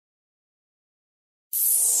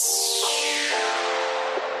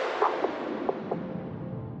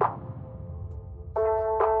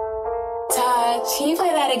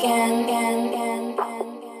that again.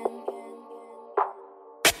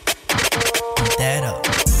 Beat that up.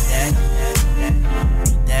 Beat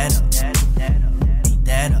that up. Beat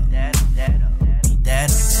that up. Beat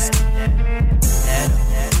that up.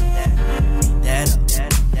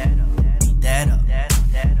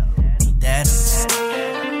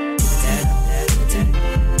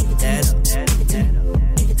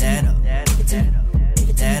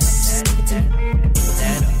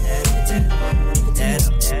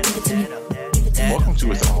 Welcome to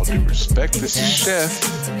With All Due Respect. This is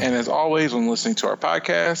Chef, and as always, when listening to our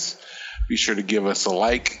podcast, be sure to give us a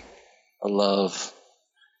like, a love,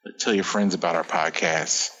 tell your friends about our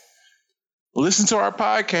podcast. Listen to our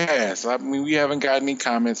podcast. I mean, we haven't got any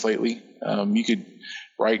comments lately. You could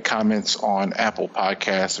write comments on Apple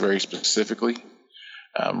Podcasts very specifically.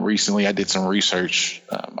 Recently, I did some research.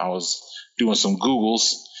 I was doing some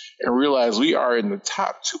Googles and realized we are in the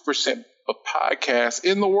top 2% of podcasts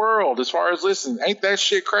in the world as far as listening. Ain't that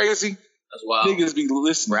shit crazy? That's wild. Niggas be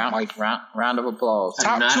listening. Round of applause.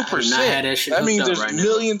 Top 2%. That means there's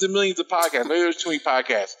millions and millions of podcasts. Maybe there's too many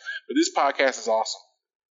podcasts, but this podcast is awesome.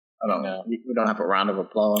 I don't know. We don't have a round of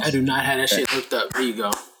applause. I do not have that shit hooked up. There you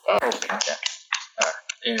go. Oh, okay.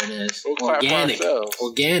 There it is. We'll clap ourselves.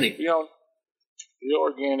 Organic. You're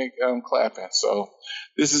organic clapping. So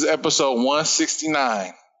this is episode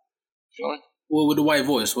 169. Well, with the white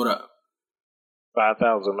voice, what up?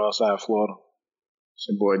 5,000 Northside, Florida. It's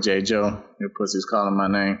your boy J. Joe. Your pussy's calling my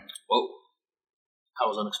name. Whoa. That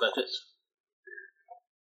was unexpected.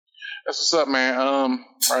 That's what's up, man.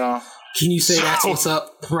 Right on. Can you say that's what's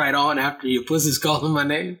up right on after your pussy's calling my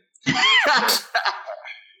name?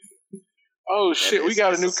 Oh, shit. We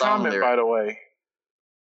got a new comment, by the way.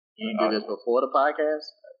 You did this before the podcast?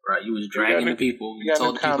 Right, you was dragging the people. You got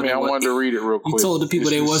a new comment. I wanted to read it real quick. You told the people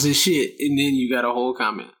they wasn't shit, and then you got a whole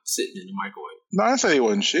comment sitting in the microwave. No, I didn't say it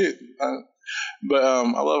wasn't shit. But I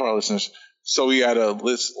love our listeners. So we got a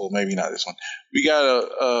list. Well, maybe not this one. We got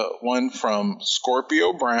a one from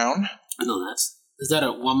Scorpio Brown. I know is that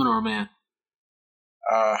a woman or a man?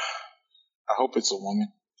 I hope it's a woman.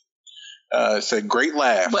 It said great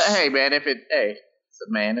laugh. But hey, man, if it's a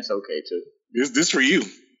man, it's okay too. This for you.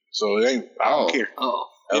 So it ain't. I don't care. Oh.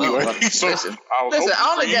 Anyway, listen,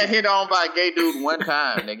 I only got hit on by a gay dude one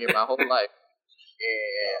time, nigga, my whole life.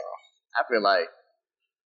 Yeah, I feel like.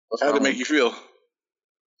 How did it make you feel?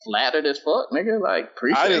 Flattered as fuck, nigga. Like,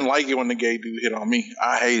 appreciate I didn't like it when the gay dude hit on me.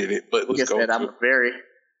 I hated it, but let's go. I'm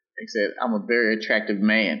a very attractive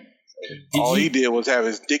man. All he did was have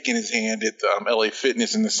his dick in his hand at the LA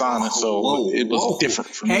Fitness in the sauna, it was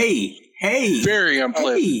different for me. Hey, very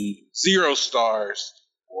unpleasant. Hey. 0 stars.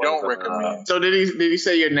 Don't recommend. So did he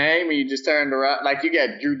say your name and you just turned around like you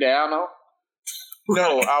got Drew down on?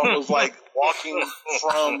 No, I was like walking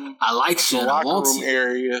from the locker room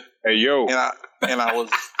area. Hey yo, and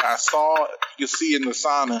I saw, you could see in the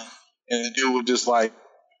sauna, and the dude was just like,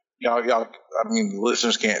 y'all. I mean, the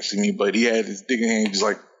listeners can't see me, but he had his dick in his hand, just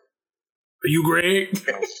like, are you great?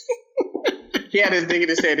 He had his dick in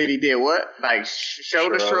his hand and he did what? Like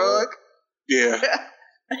shoulder shrug? Yeah.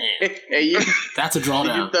 Hey, you, that's a drawdown.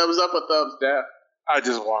 Did you thumbs up or thumbs down? I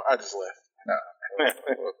just left.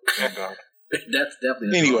 No. That's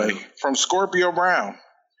definitely anyway, from Scorpio Brown.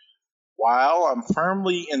 While I'm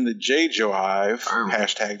firmly in the JJo Hive,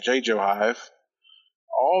 hashtag JJo Hive,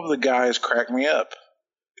 all of the guys crack me up.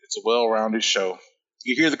 It's a well-rounded show.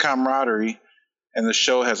 You hear the camaraderie, and the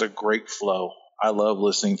show has a great flow. I love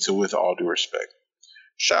listening to With All Due Respect.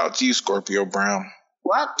 Shout out to you, Scorpio Brown.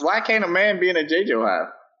 Why can't a man be in a JJo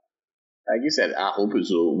Hive? Like you said, I hope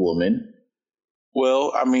it's a woman.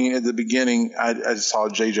 Well, I mean, at the beginning, I just saw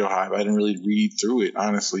JJo Hive. I didn't really read through it,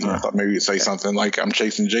 honestly. I thought maybe you'd say something like I'm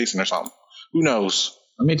chasing Jason or something. Who knows?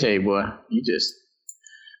 Let me tell you, boy. You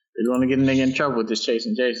want to get a nigga in trouble with this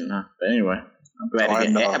chasing Jason, huh? But anyway,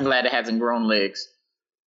 I'm glad it hasn't grown legs.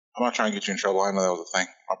 I'm not trying to get you in trouble. I know that was a thing.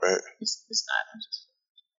 My bad. It's not.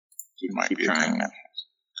 You might be trying now.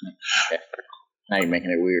 Okay. Now you're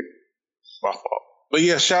making it weird. My fault. But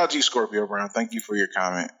yeah, shout out to you, Scorpio Brown. Thank you for your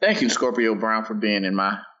comment. Thank you, Scorpio Brown, for being in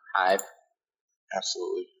my hive.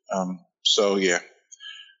 Absolutely. So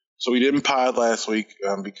we didn't pod last week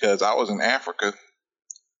because I was in Africa.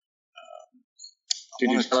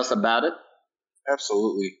 Did you tell us about it?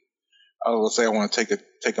 Absolutely. I was gonna say I want to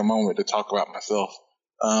take a moment to talk about myself.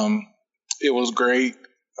 It was great.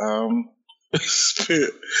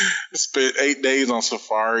 Spent 8 days on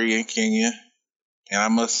safari in Kenya, and I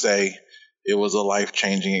must say it was a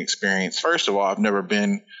life-changing experience. First of all, I've never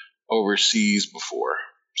been overseas before,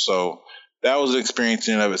 so that was an experience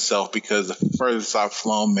in and of itself, because the furthest I've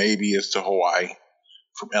flown maybe is to Hawaii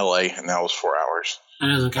from LA, and that was 4 hours. That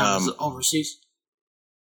doesn't count as overseas?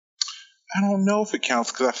 I don't know if it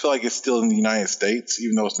counts because I feel like it's still in the United States,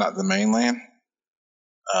 even though it's not the mainland.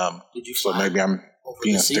 Did you so maybe I'm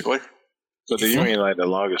being a stickler. So do you mean like the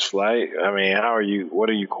longest flight? I mean, what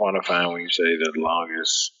are you quantifying when you say the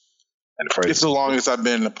longest? It's the longest I've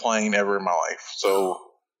been in a plane ever in my life. So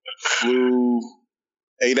flew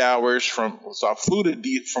 8 hours I flew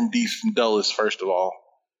from Dulles first of all.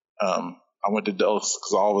 I went to Dulles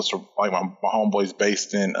because all of us are like my homeboys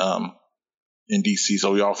based in DC,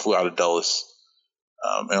 so we all flew out of Dulles,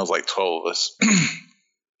 and it was like 12 of us.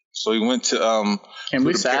 So we went to. Can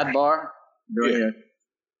we sidebar? Real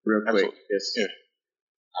quick. Yeah.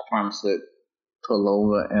 I promised to pull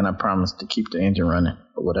over, and I promised to keep the engine running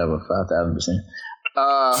or whatever,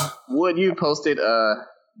 5,000%. Wood, you posted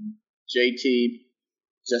JT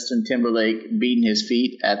Justin Timberlake beating his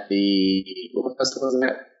feet at the what festival was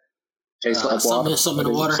that? Tastes like water. Something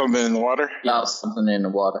in the water. Something in the water. Yeah, something in the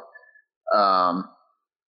water.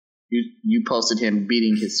 You posted him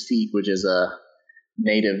beating his feet, which is a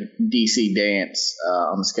native DC dance.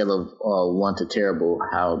 On a scale of 1 to terrible,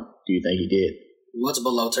 how do you think he did? What's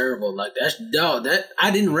below terrible? Like that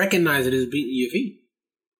I didn't recognize it as beating your feet.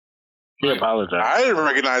 He apologized. I didn't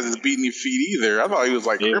recognize it as beating your feet either. I thought he was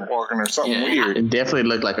like crip walking or something weird. It definitely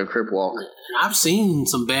looked like a crip walk. I've seen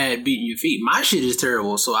some bad beating your feet. My shit is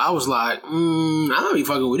terrible, so I was like, I don't be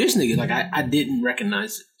fucking with this nigga. Like I didn't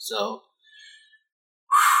recognize it, so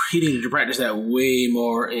he needed to practice that way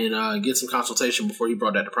more and get some consultation before he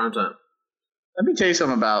brought that to primetime. Let me tell you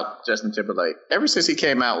something about Justin Timberlake. Ever since he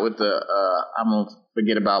came out with the I'm Gonna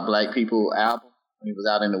Forget About Black People album, when he was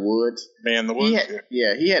out in the woods. Man in the woods?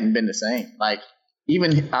 He hadn't been the same. Like,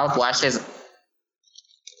 even I watched his...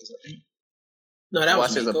 No, that I was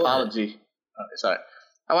watched his apology. Sorry.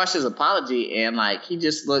 I watched his apology, and, like, he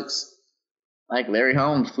just looks like Larry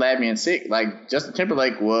Holmes, flabby and sick. Like, Justin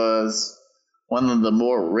Timberlake was one of the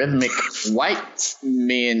more rhythmic white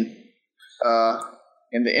men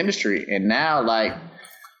in the industry. And now, like,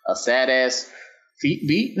 a sad-ass feet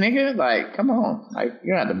beat nigga? Like, come on. Like,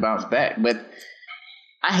 you have to bounce back. But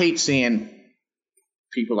I hate seeing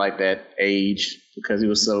people like that age because he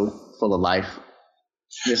was so full of life.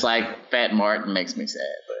 Just like Fat Martin makes me sad.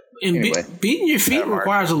 But anyway, beating your feet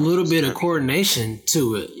requires a little bit of coordination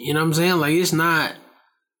to it. You know what I'm saying? Like, it's not,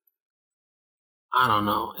 I don't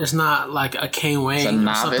know. It's not like a Kane Wayne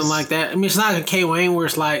or something like that. I mean, it's not a Kane Wayne where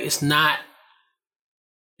it's like, it's not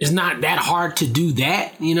that hard to do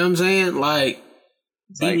that. You know what I'm saying? Like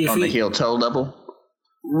on the heel toe level.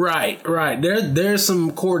 Right. There's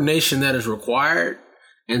some coordination that is required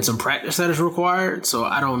and some practice that is required. So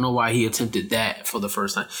I don't know why he attempted that for the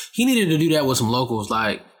first time. He needed to do that with some locals,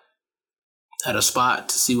 like at a spot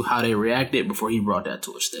to see how they reacted before he brought that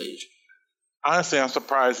to a stage. Honestly, I'm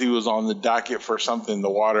surprised he was on the docket for something in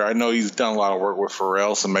the water. I know he's done a lot of work with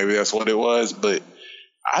Pharrell, so maybe that's what it was, but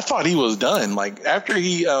I thought he was done. Like, after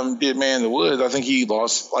he did Man in the Woods, I think he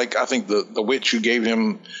lost, like, I think the witch who gave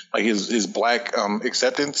him, like, his black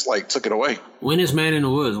acceptance, like, took it away. When is Man in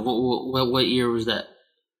the Woods? What year was that?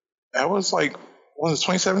 That was, like, was it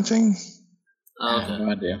 2017? Oh, okay.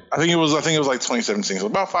 No idea. I think it was like 2017. So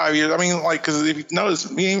about 5 years. I mean, like, because if you notice,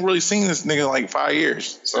 we ain't really seen this nigga in like 5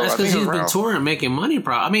 years. So that's because he's been touring, making money.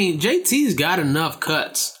 I mean, JT's got enough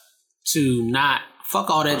cuts to not fuck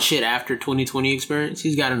all that shit after 2020 experience.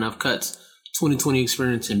 He's got enough cuts, 2020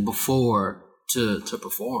 experience and before to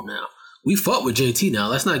perform now. We fuck with JT now.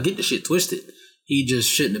 Let's not get the shit twisted. He just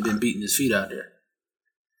shouldn't have been beating his feet out there.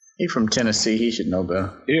 He from Tennessee. He should know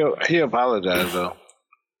better. He apologized though.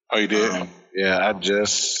 Oh, you did? Yeah, I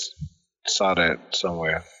just saw that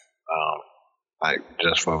somewhere, like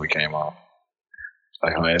just before we came on,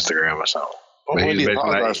 like on Instagram or something. What did he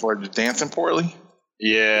apologize for? Just dancing poorly?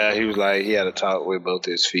 Yeah, he was like he had to talk with both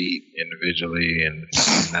his feet individually, and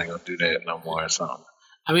he's not gonna do that no more or something.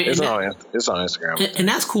 I mean, it's on Instagram, and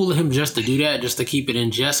that's cool of him just to do that, just to keep it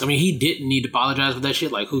in jest. I mean, he didn't need to apologize for that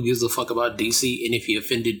shit. Like, who gives a fuck about DC and if he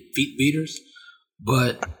offended feet beaters?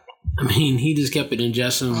 But I mean, he just kept it in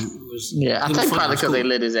jest and was. Yeah, I think probably because they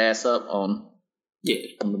lit his ass up on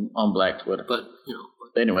Black Twitter. But you know.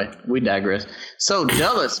 But anyway, we digress. So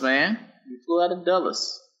Dulles, man, you flew out of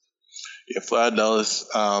Dulles. Yeah, flew out of Dulles.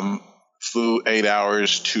 Flew 8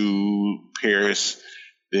 hours to Paris.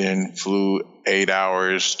 Then flew 8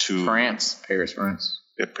 hours to Paris, France.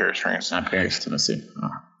 Yeah, Paris, France. Not Paris, Tennessee. Oh.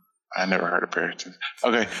 I never heard of Paris.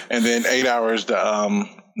 Okay, and then 8 hours to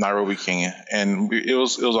Nairobi, Kenya, and it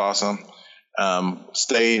was awesome.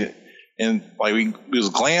 Stayed in like we was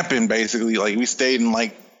glamping basically. Like we stayed in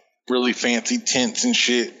like really fancy tents and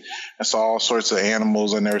shit. I saw all sorts of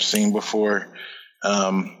animals I never seen before.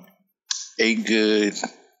 ate good.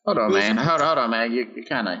 Hold on, man. Hold on, man. You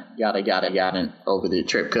kind of gotten over the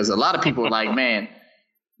trip because a lot of people are like, man,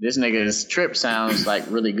 this nigga's trip sounds like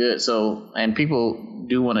really good. So, and people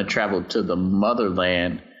do want to travel to the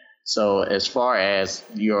motherland. So, as far as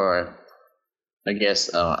your, I guess,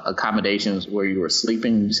 accommodations where you were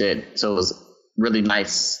sleeping, you said so it was really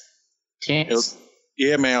nice tents.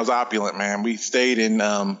 Yeah, man, it was opulent, man. We stayed in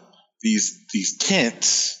these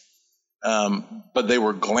tents, but they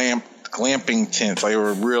were glamping tents. Like, they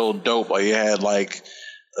were real dope. Like, you had like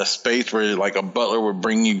a space where like a butler would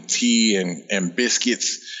bring you tea and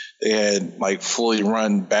biscuits. They had like fully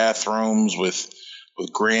run bathrooms with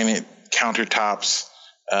granite countertops.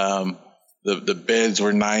 The beds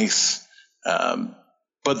were nice.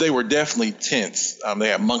 But they were definitely tents. They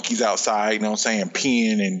had monkeys outside, you know what I'm saying,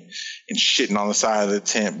 peeing and shitting on the side of the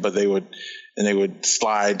tent, but they would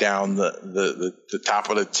slide down the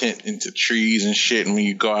top of the tent into trees and shit. And when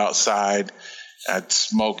you go outside at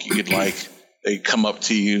smoke, you could they'd come up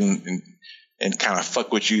to you and kind of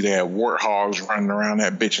fuck with you. They had warthogs running around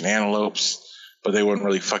that bitch and antelopes, but they wasn't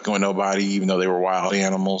really fucking with nobody, even though they were wild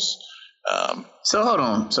animals. So hold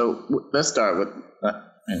on. So let's start with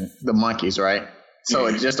the monkeys, right? So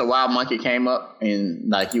it's just a wild monkey came up and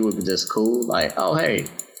like you were just cool, like, oh hey,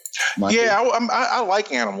 monkey. Yeah, I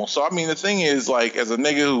like animals. So I mean, the thing is, like, as a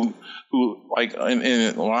nigga who like,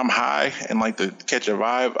 when I'm high and like to catch a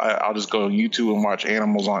vibe, I'll just go on YouTube and watch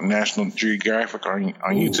animals on National Geographic on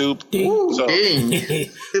YouTube. Ooh, so, dang.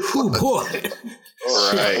 Ooh, boy.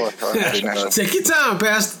 All right. Take your time,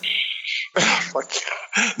 Pastor.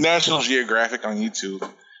 National Geographic on YouTube.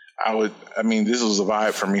 This was a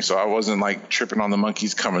vibe for me, so I wasn't like tripping on the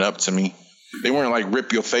monkeys coming up to me. They weren't like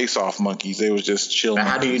rip your face off monkeys. They was just chill.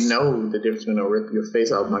 How do you know the difference between a rip your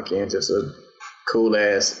face off monkey and just a cool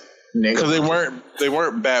ass nigga? Because they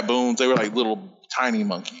weren't baboons. They were like little tiny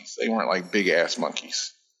monkeys. They weren't like big ass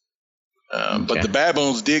monkeys. But the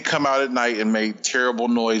baboons did come out at night and made terrible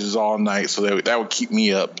noises all night, so that would keep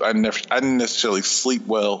me up. I didn't necessarily sleep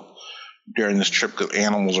well during this trip because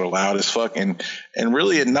animals are loud as fuck, and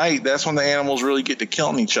really at night that's when the animals really get to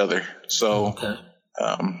killing each other. So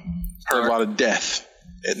heard a lot of death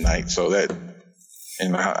at night. So that,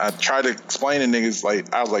 and I tried to explain to niggas,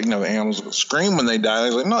 like, I was like, the animals scream when they die. I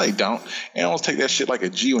was like, no, they don't. Animals take that shit like a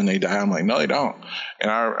G when they die. I'm like, no, they don't. And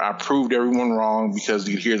I proved everyone wrong because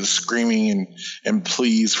you hear the screaming and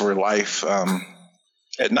pleas for life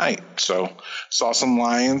at night. So saw some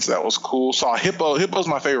lions. That was cool. Saw a hippo. Hippo's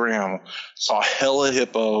my favorite animal. Saw hella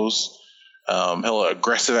hippos, hella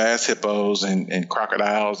aggressive ass hippos and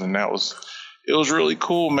crocodiles. And it was really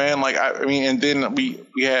cool, man. Like, and then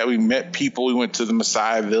we met people. We went to the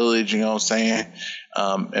Maasai village, you know what I'm saying?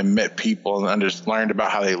 And met people and learned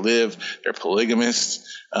about how they live. They're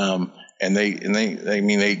polygamists. And they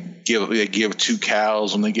give 2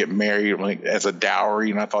 cows when they get married, like, as a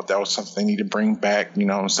dowry, and I thought that was something they need to bring back. You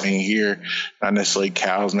know what I'm saying? Here, not necessarily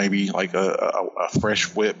cows, maybe like a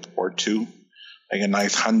fresh whip or 2, like a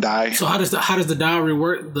nice Hyundai. So how does the dowry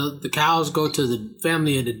work? The cows go to the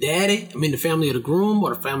family of the daddy? I mean, the family of the groom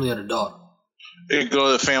or the family of the daughter? It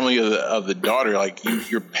go to the family of the daughter. Like,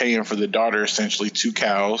 you're paying for the daughter essentially 2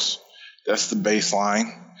 cows. That's the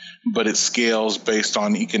baseline. But it scales based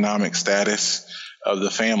on economic status of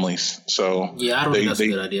the families. So yeah, I don't think that's a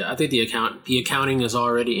good idea. I think the accounting is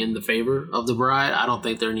already in the favor of the bride. I don't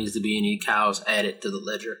think there needs to be any cows added to the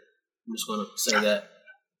ledger. I'm just going to say that.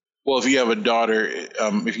 Well, if you have a daughter,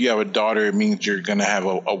 it means you're going to have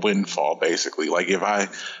a windfall, basically. Like, if I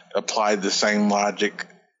applied the same logic,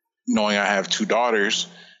 knowing I have 2 daughters,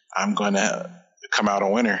 I'm going to come out a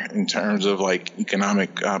winner in terms of like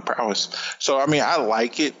economic prowess. So, I mean, I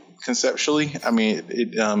like it conceptually. I mean,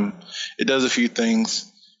 it does a few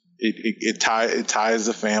things. It ties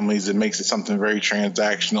the families. It makes it something very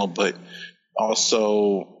transactional, but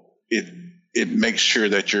also it makes sure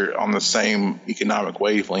that you're on the same economic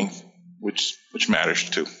wavelength, which matters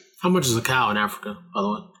too. How much is a cow in Africa, by the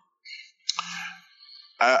way?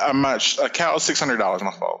 I'm not. A cow is $600.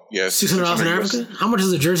 My fault. Yes, $600 in Africa. How much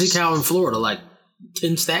is a Jersey cow in Florida? Like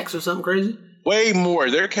 10 stacks or something crazy? Way more.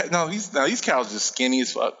 These cows just skinny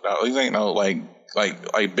as fuck. No, these ain't no like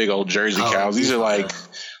big old Jersey cows. These are like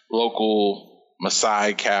local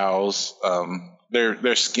Maasai cows.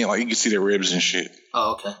 They're skinny. Like, you can see their ribs and shit.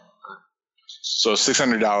 Oh, okay. So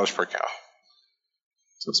 $600 per cow.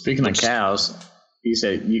 So speaking of cows, you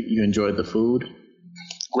said you enjoyed the food.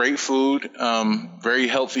 Great food, very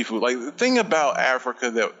healthy food. Like, the thing about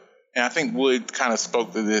Africa and I think Wood kind of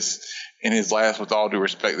spoke to this in his last, With All Due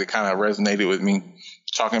Respect, that kind of resonated with me,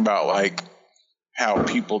 talking about like how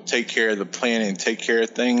people take care of the planet and take care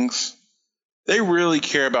of things. they really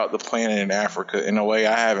care about the planet in Africa in a way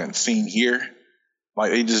I haven't seen here.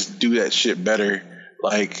 Like, they just do that shit better.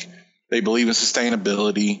 Like, they believe in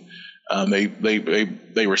sustainability.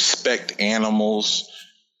 They respect animals.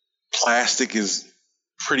 Plastic is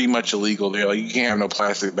pretty much illegal there. Like, you can't have no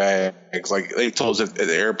plastic bags. Like, they told us at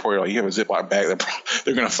the airport, like, you have a Ziploc bag,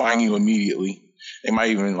 they're gonna fine you immediately. They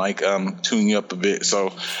might even like tune you up a bit.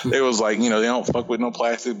 So they was like, they don't fuck with no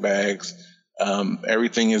plastic bags.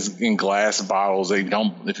 Everything is in glass bottles. They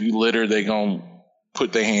don't. If you litter, they gonna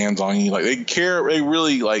put their hands on you. Like, they care. They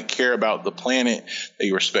really like care about the planet.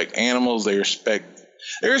 They respect animals. They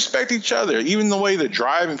respect each other. Even the way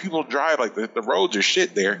people drive, like the roads are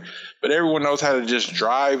shit there, but everyone knows how to just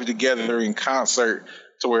drive together in concert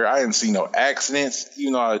to where I didn't see no accidents.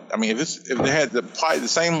 If they had to apply the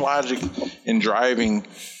same logic in driving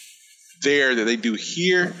there that they do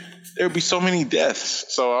here, there would be so many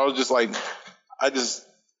deaths. So I was just like,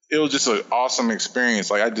 it was just an awesome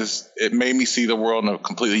experience. Like, it made me see the world in a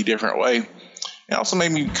completely different way. It also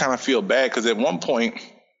made me kind of feel bad because at one point,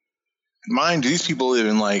 mind you, these people live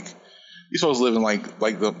in these folks live in like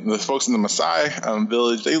the folks in the Maasai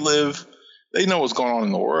village. They know what's going on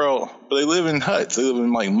in the world, but they live in huts. They live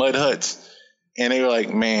in like mud huts. And they were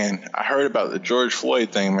like, man, I heard about the George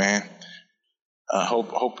Floyd thing, man.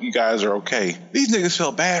 Hope you guys are okay. These niggas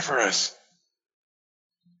feel bad for us.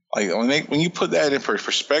 Like, when you put that in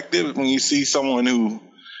perspective, when you see someone who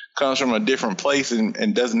comes from a different place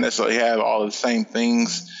and doesn't necessarily have all the same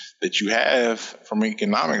things that you have from an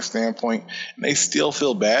economic standpoint, and they still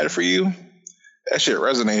feel bad for you, that shit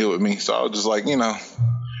resonated with me. So I was just like,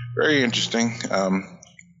 very interesting. I'm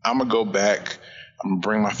gonna go back. I'm gonna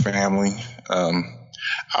bring my family.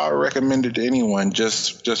 I would recommend it to anyone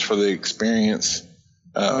just for the experience.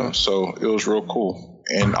 So it was real cool.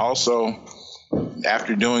 And also,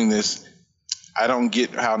 after doing this, I don't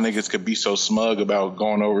get how niggas could be so smug about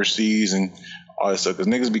going overseas and all that stuff.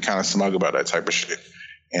 Because niggas be kind of smug about that type of shit.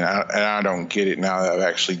 And I don't get it now that I've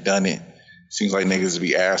actually done it. Seems like niggas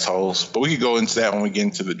be assholes. But we could go into that when we get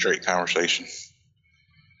into the Drake conversation.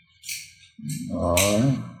 All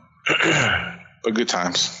right. But good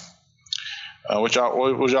times.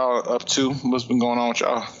 What was y'all up to? What's been going on with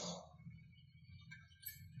y'all?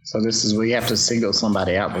 So this is where you have to single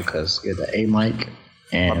somebody out because you're the A mic.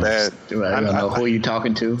 And my bad. I don't know who you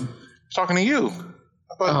talking to. Talking to you.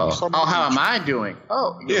 How am I doing?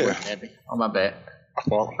 Oh, yeah. Oh, my bad.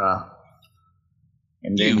 Well,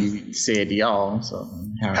 and then you said y'all. So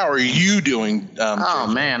how are you doing?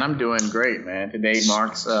 Man, I'm doing great, man. Today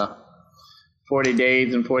marks 40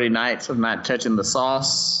 days and 40 nights of not touching the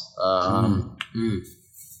sauce.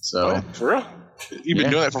 So what? For real? You've been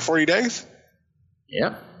doing that for 40 days?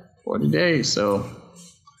 Yep, 40 days. So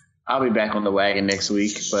I'll be back on the wagon next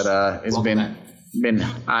week. But it's been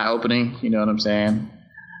eye opening. You know what I'm saying?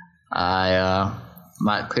 I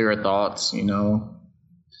might clearer thoughts.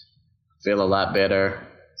 Feel a lot better.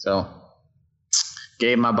 So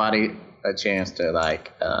gave my body a chance to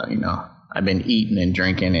I've been eating and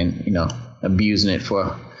drinking and abusing it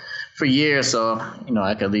for years. So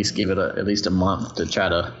I could at least give it at least a month to try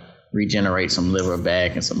to regenerate some liver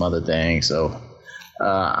back and some other things. So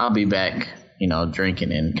I'll be back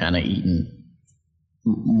drinking and kind of eating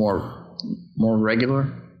more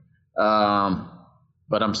regular.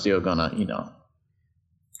 But I'm still gonna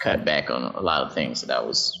cut back on a lot of things that I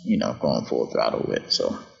was, going full throttle with.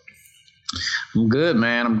 So I'm good,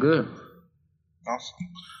 man. I'm good.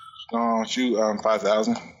 Awesome. You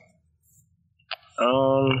 5,000.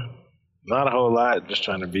 Not a whole lot. Just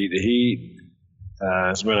trying to beat the heat.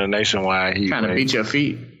 It's been a nationwide heat. Trying to beat your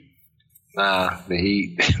feet. Nah, the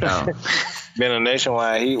heat. No. Been a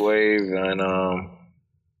nationwide heat wave, and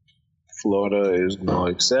Florida is no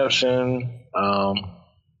exception.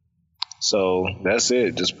 So that's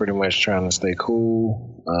it. Just pretty much trying to stay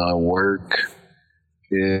cool. Work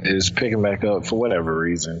is picking back up for whatever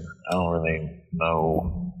reason. I don't really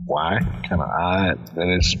know why. Kind of odd that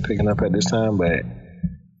it's picking up at this time, but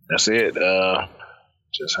that's it.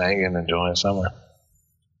 Just hanging, enjoying summer.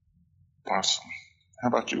 Awesome. How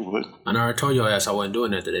about you, Wood? I know I told your ass I wasn't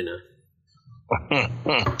doing that today now.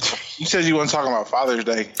 You said you weren't talking about Father's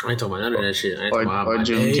Day. I ain't talking about none of that shit. I ain't talking about my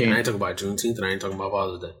day. I ain't talking about Juneteenth, and I ain't talking about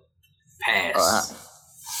Father's Day. Pass.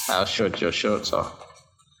 How short your shorts are.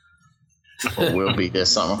 Or will be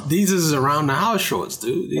this summer. These is around the house shorts,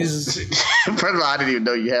 dude. These is First of all, I didn't even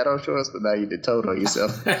know you had those shorts, but now you did told on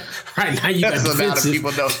yourself. Right, now you got so defensive. now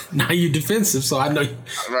people know. Now you defensive, so I know you.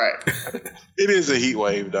 Right. It is a heat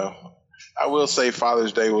wave, though. I will say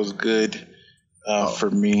Father's Day was good. for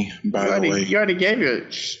me, by the way. You already gave your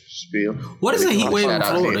spiel. What is a heat wave in Shout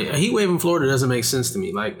out to Florida? you. A heat wave in Florida doesn't make sense to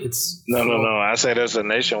me. Like it's No. I said it's a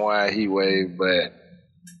nationwide heat wave, but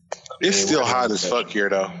It's still hot as fuck here,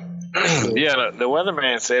 though. yeah, the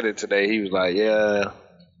weatherman said it today. He was like, yeah,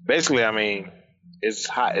 basically, I mean, it's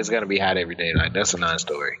hot. It's gonna be hot every day. Like that's a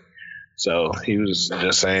non-story. So he was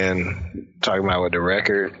just talking about what the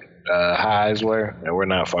record highs were, and we're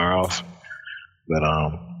not far off. But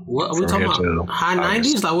what are we talking about? High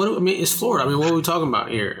 90s? Like what? I mean, it's Florida. I mean, what are we talking about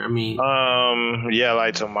here? I mean, yeah,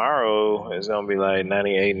 like tomorrow it's gonna be like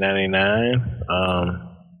 98, 99.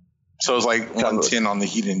 So it's like 110 on the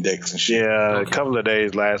heat index and shit. Yeah, a couple of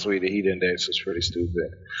days last week the heat index was pretty stupid.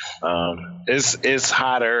 It's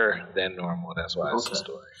hotter than normal. That's why it's a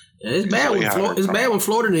story. Yeah, it's bad when it's bad when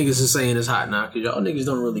Florida niggas is saying it's hot now because y'all niggas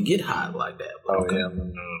don't really get hot like that. But Yeah,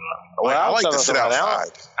 no. Well, I like to was sit telling somebody,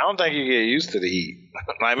 outside. I don't think you get used to the heat.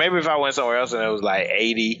 Like maybe if I went somewhere else and it was like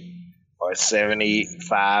 80 or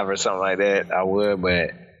 75 or something like that, I would. But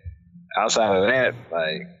outside of that,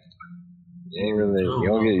 like you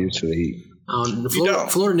don't get used to the heat.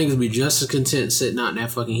 Florida niggas be just as content sitting out in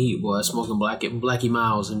that fucking heat, boy, smoking Blackie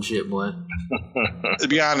Miles and shit, boy. To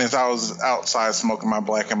be honest, I was outside smoking my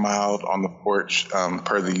Black and Mild on the porch,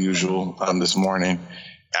 per the usual, this morning.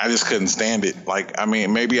 I just couldn't stand it. Like, I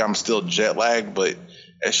mean, maybe I'm still jet lagged, but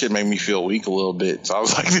that shit made me feel weak a little bit. So I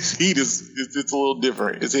was like, this heat it's a little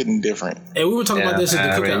different. It's hitting different. And we were talking about this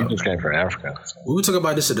at the cookout. You just came from Africa. So. We were talking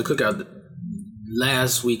about this at the cookout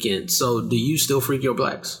last weekend. So do you still freak your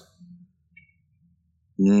blacks?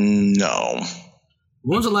 No.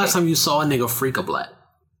 When was the last time you saw a nigga freak a black?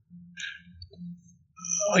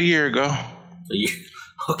 A year ago. A year.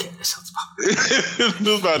 Okay, that sounds about It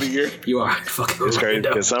was about a year. You are fucking It's crazy right, though.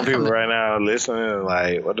 because some people right now are listening and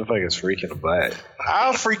like, what the fuck is freaking a black?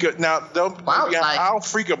 I'll freak a now. I'll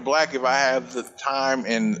freak a black if I have the time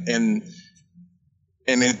and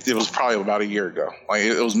it was probably about a year ago. Like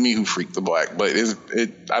it was me who freaked the black, but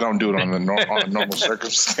I don't do it on a normal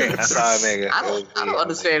circumstance. That's how a nigga. I don't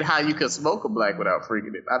understand how you could smoke a black without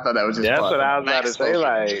freaking it. I thought that was just. That's part what of I was about to say. smoking.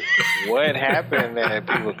 Like, what happened that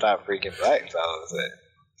people stopped freaking blacks? I was saying.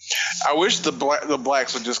 I wish the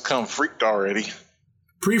blacks would just come freaked already.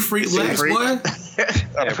 Pre-freak blacks, boy?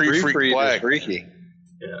 A pre-freak black. Freaky.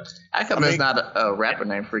 Yeah. How come there's not a rapper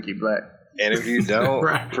named Freaky Black? And if you don't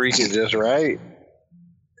Right. freak it just right,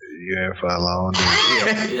 you're in for a long day.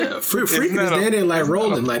 Yeah, freaking is down there like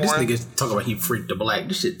rolling. Like this nigga talking about he freaked the black.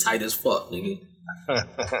 This shit tight as fuck, nigga.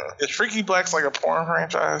 Is Freaky Black's like a porn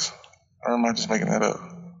franchise? Or am I just making that up?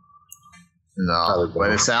 No,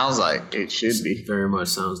 but it sounds like it should be. Very much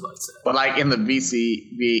sounds like that. But like in the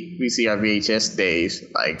VCR VHS days,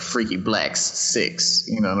 like Freaky Black's 6.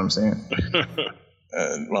 You know what I'm saying?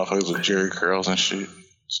 Motherfuckers with Jerry curls and shit.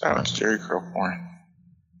 Shout out to Jerry curl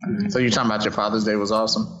porn. So you're talking about your Father's Day was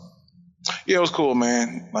awesome? Yeah, it was cool,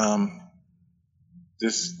 man.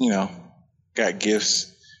 Just, got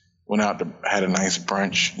gifts. Went out had a nice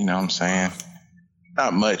brunch, you know what I'm saying?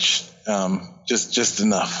 Not much. Just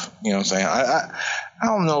enough. You know what I'm saying? I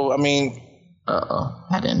don't know. I mean,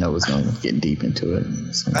 I didn't know it was going to get deep into it.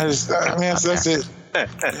 That's it.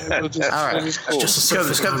 It was just, All right. it was cool. Just a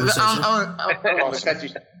surface conversation.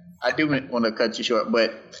 I do want to cut you short,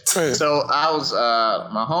 but Right. so I was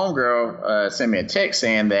my homegirl sent me a text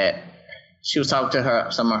saying that she was talking to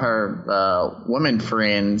some of her women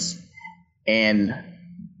friends, and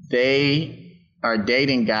they are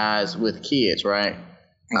dating guys with kids, right?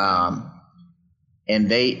 And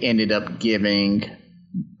they ended up giving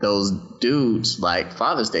those dudes like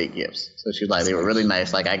Father's Day gifts. So she was like, they were really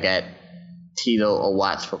nice. Like, I got Tito a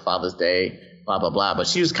watch for Father's Day, blah, blah, blah. But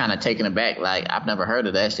she was kind of taken aback. Like, I've never heard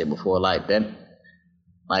of that shit before. Like,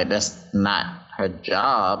 that's not her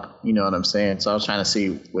job. You know what I'm saying? So I was trying to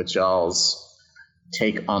see what y'all's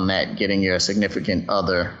take on that, getting your significant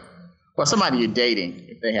other or somebody you're dating,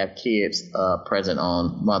 if they have kids, present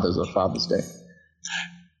on Mother's or Father's Day.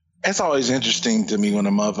 It's always interesting to me when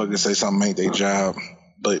a motherfucker say something ain't their job,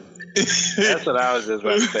 but That's what I was just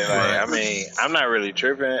about to say. Like, I mean, I'm not really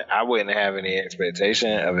tripping. I wouldn't have any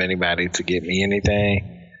expectation of anybody to get me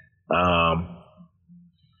anything,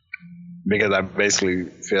 because I basically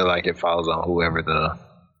feel like it falls on whoever the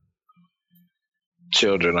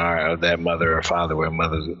children are of that mother or father, where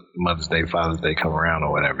Mother's Day, Father's Day come around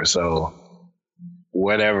or whatever. So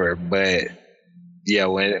whatever, but yeah,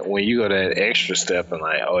 when you go that extra step and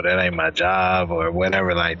like, oh, that ain't my job or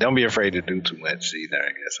whatever, like, don't be afraid to do too much either, I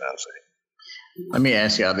guess I'll say. Let me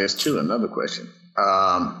ask y'all this too. Another question: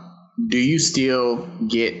 do you still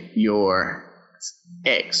get your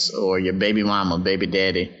ex or your baby mama, baby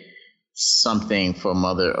daddy, something for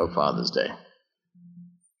Mother or Father's Day?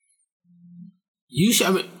 You should.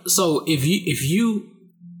 I mean, so if you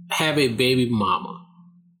have a baby mama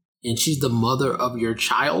and she's the mother of your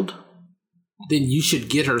child, then you should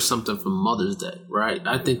get her something for Mother's Day, right?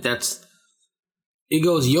 I think it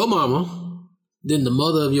goes your mama, then the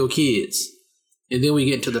mother of your kids, and then we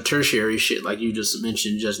get to the tertiary shit like you just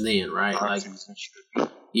mentioned just then, right? Like,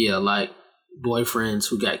 yeah, like boyfriends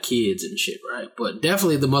who got kids and shit, right? But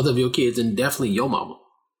definitely the mother of your kids and definitely your mama.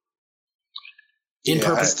 In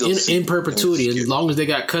perpetuity, as long as they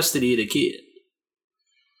got custody of the kid.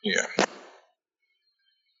 Yeah.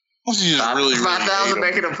 Unless you just really 5,000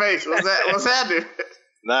 making a face. What's happening?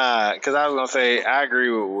 Nah, because I was gonna say I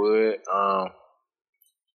agree with Wood.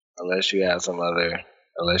 Unless you have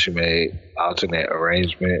unless you made alternate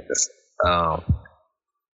arrangements. I'll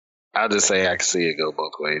just say I can see it go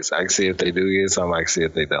both ways. I can see if they do get something. I can see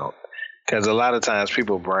if they don't. Because a lot of times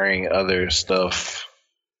people bring other stuff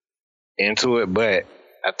into it, but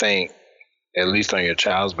I think at least on your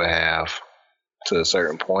child's behalf, to a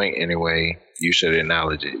certain point anyway, you should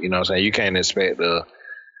acknowledge it. You know what I'm saying? You can't expect a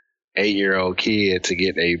 8-year-old kid to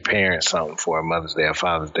get their parents something for a Mother's Day or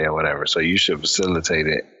Father's Day or whatever. So you should facilitate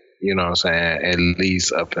it, you know what I'm saying, at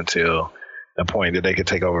least up until the point that they could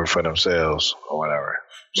take over for themselves or whatever.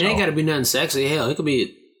 It ain't got to be nothing sexy. Hell, it could be a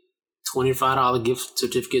 $25 gift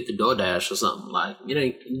certificate to DoorDash or something. Like, it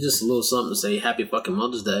ain't just a little something to say Happy fucking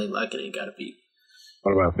Mother's Day. Like, it ain't got to be.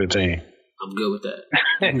 What about 15? I'm good with that.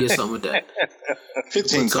 You can get something with that.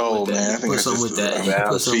 15 cold, man. I think put something with that.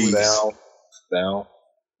 Down.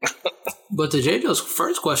 But to JoJo's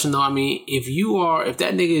first question, though, I mean, if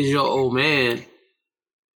that nigga is your old man,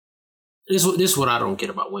 this is what I don't get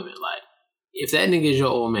about women. Like, if that nigga is your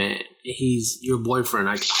old man, he's your boyfriend,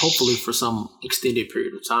 like hopefully for some extended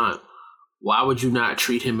period of time, why would you not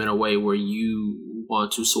treat him in a way where you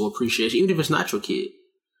want to so appreciate, even if it's not your kid?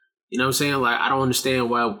 You know what I'm saying? Like, I don't understand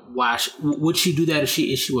why would she do that if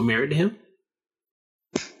she were married to him?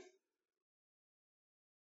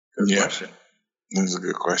 Good question. That's a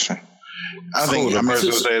good question. I think the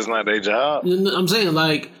person says it's not their job. I'm saying,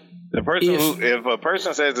 like, the person if a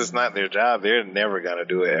person says it's not their job, they're never gonna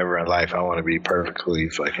do it ever in life. I want to be perfectly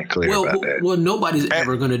fucking clear about that. Well, nobody's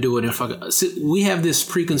ever gonna do it. We have this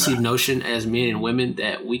preconceived notion as men and women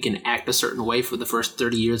that we can act a certain way for the first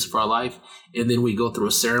 30 years of our life, and then we go through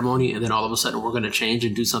a ceremony, and then all of a sudden we're gonna change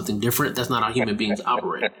and do something different. That's not how human beings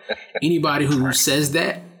operate. Anybody who says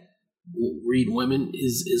that, read women,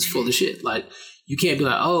 is full of shit. Like, you can't be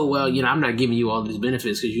like, oh, well, you know, I'm not giving you all these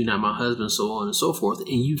benefits because you're not my husband, so on and so forth. And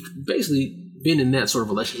you've basically been in that sort of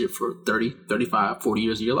relationship for 30, 35, 40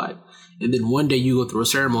 years of your life. And then one day you go through a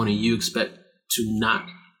ceremony, you expect to not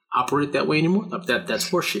operate that way anymore. That's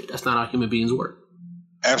horseshit. That's not how human beings work.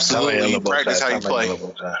 Absolutely. You practice how you play.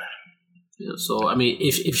 Yeah, so, I mean,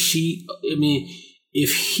 if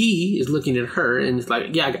he is looking at her and it's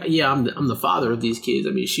like, I'm the father of these kids, I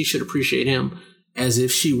mean, she should appreciate him as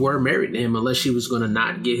if she were married to him, unless she was going to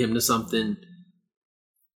not get him to something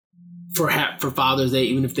for Father's Day,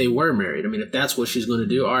 even if they were married. I mean, if that's what she's going to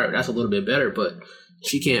do, all right, that's a little bit better, but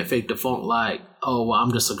she can't fake the funk like, oh, well,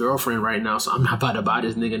 I'm just a girlfriend right now, so I'm not about to buy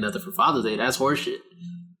this nigga nothing for Father's Day. That's horseshit.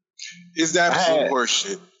 It's absolute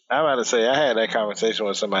horseshit. I'm about to say, I had that conversation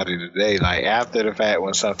with somebody today, like after the fact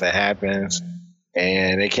when something happens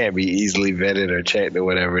and it can't be easily vetted or checked or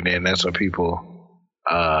whatever, then that's when people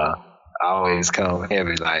always come and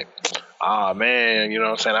be like, oh man, you know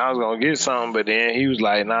what I'm saying, I was gonna get something, but then he was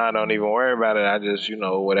like, nah, don't even worry about it, I just, you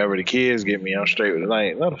know, whatever the kids get me, I'm straight with it.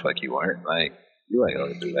 Like, no the fuck you weren't. Like, you ain't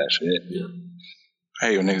gonna do that shit. Yeah.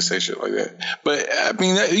 I hate when niggas say shit like that. But I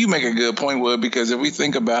mean, you make a good point, Wood, because if we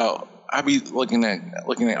think about, I be looking at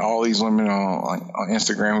all these women on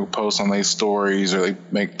Instagram who post on their stories, or they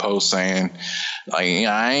make posts saying, like,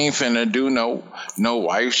 I ain't finna do no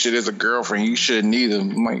wife shit as a girlfriend. You shouldn't either.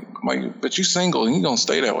 I'm like, but you single and you gonna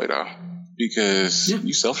stay that way though, because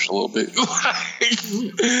you selfish a little bit.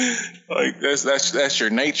 Like that's your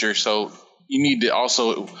nature. So you need to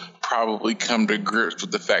also probably come to grips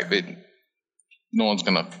with the fact that no one's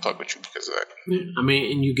gonna fuck with you because of that. I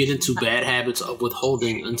mean, and you get into bad habits of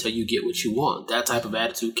withholding until you get what you want. That type of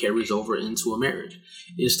attitude carries over into a marriage.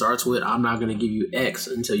 It starts with, I'm not gonna give you X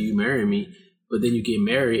until you marry me, but then you get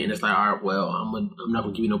married and it's like, all right, well, I'm not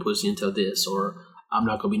gonna give you no pussy until this, or I'm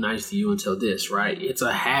not gonna be nice to you until this, right? It's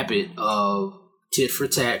a habit of tit for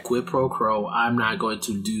tat, quid pro quo. I'm not gonna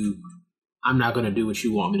do what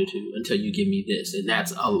you want me to do until you give me this, and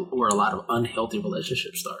that's where a lot of unhealthy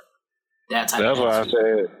relationships start. That's why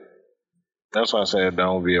I said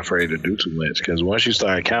don't be afraid to do too much, because once you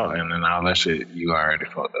start counting and all that shit, you already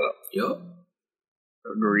fucked up. Yep.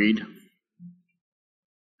 Agreed.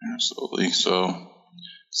 Absolutely. So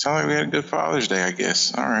Sound like we had a good Father's Day, I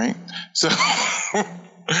guess. All right. So,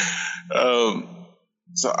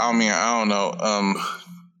 so I mean, I don't know.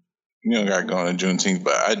 You don't got going to Juneteenth,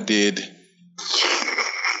 but I did.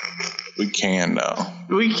 We can though.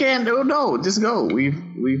 We can't. No, just go. We.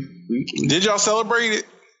 Did y'all celebrate it?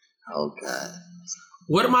 Oh God.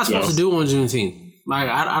 What am I supposed to do on Juneteenth? Like,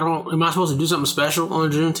 I don't. Am I supposed to do something special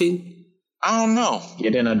on Juneteenth? I don't know.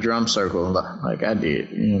 Get in a drum circle like I did.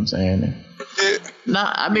 You know what I'm saying?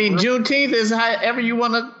 Nah, I mean, Juneteenth is however you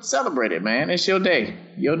want to celebrate it, man. It's your day.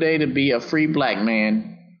 Your day to be a free black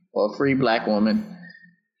man or a free black woman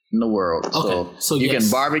in the world. Okay. So you can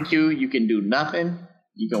barbecue. You can do nothing.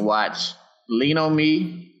 You can watch Lean on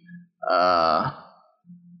Me.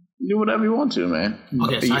 Do whatever you want to, man.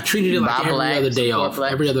 Okay, so I treated it like every other day off.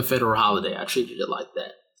 Every other federal holiday, I treated it like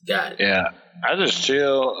that. Got it. Yeah, I just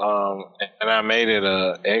chill, and I made it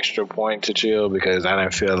a extra point to chill because I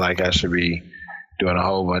didn't feel like I should be doing a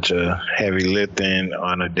whole bunch of heavy lifting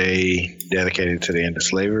on a day dedicated to the end of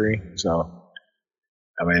slavery. So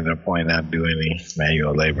I made it a point not to do any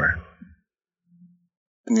manual labor.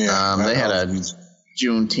 Yeah, they had a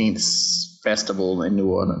Juneteenth festival in New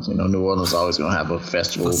Orleans. You know, New Orleans is always going to have a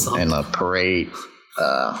festival and a parade.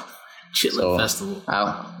 Chitlin festival.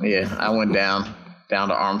 I went down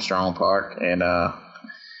to Armstrong Park, and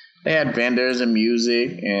they had vendors and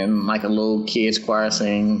music and like a little kids choir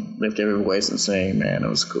sing, lift every voice and sing. Man, it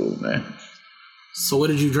was cool, man. So what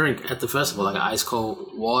did you drink at the festival? Like ice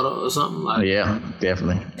cold water or something? Like, yeah,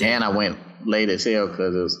 definitely. And I went late as hell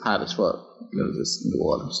because it was hot as fuck. It was just New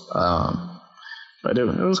Orleans. But it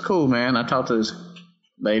was cool, man. I talked to this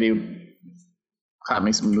lady, caught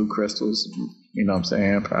me some new crystals. You know what I'm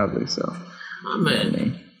saying? Probably. So, my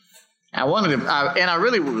man. I wanted to, and I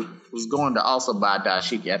really was going to also buy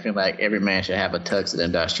dashiki. I feel like every man should have a tux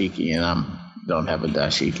and a dashiki, and I don't have a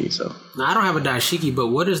dashiki. So now, I don't have a dashiki, but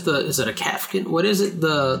what is is it a kaftan? What is it?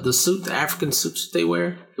 The suit, the African suits they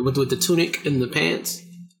wear with the tunic and the pants.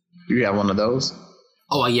 You got one of those?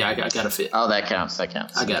 Oh yeah, I got a fit. Oh, that counts. I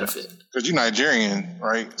got a fit. Because you're Nigerian,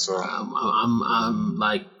 right? So I'm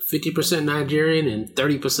like 50% Nigerian and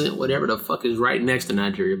 30% whatever the fuck is right next to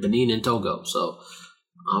Nigeria, Benin and Togo. So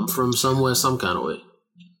I'm from somewhere, some kind of way.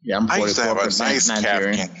 Yeah, I'm 44% I used to have a nice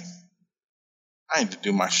Nigerian. Kaftan. I need to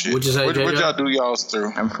do my shit. What'd you say, what y'all do y'all's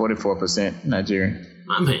through? I'm 44% Nigerian.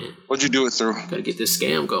 My man. What'd you do it through? Gotta get this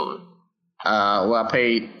scam going. Well, I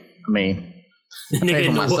paid for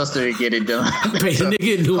my sister to get it done. Paid a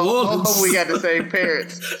nigga in New Orleans. Hope we got the same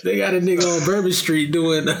parents. They got a nigga on Bourbon Street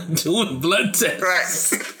doing blood tests.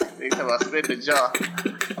 Right. They talking about spit the jar. I'm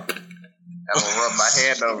gonna rub my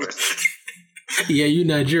hand over it. Yeah, you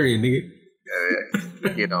Nigerian, nigga.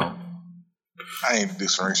 Yeah. You know. I need to do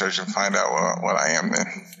some research and find out what I am then.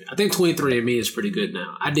 I think 23andMe is pretty good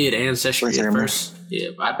now. I did Ancestry at first.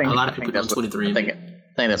 Yeah, but a lot of people do 23andMe. I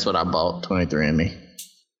think that's what I bought, 23andMe.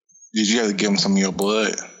 Did you have to give them some of your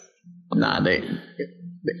blood? Nah,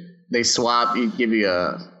 they swab. You give you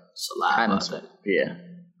a saliva. Yeah.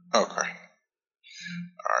 Okay. All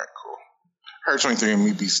right. Cool. I heard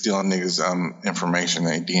 23andMe be stealing niggas' information,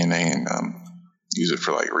 their DNA, and use it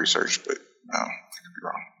for like research, but no, I could be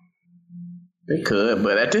wrong. They could,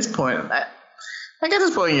 but at this point, like at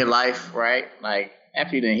this point in your life, right? Like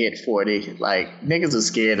after you done hit 40, like niggas are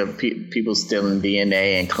scared of people stealing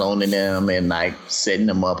DNA and cloning them and like setting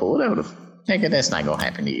them up or whatever. Nigga, that's not gonna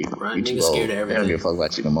happen to you. Right, niggas scared of everything. They don't give a fuck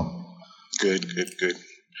about you no more. Good.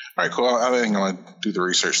 All right, cool. I think I'm gonna do the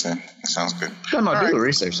research then. That sounds good. No, do the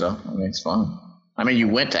research though. I mean, it's fun. I mean, you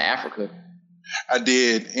went to Africa. I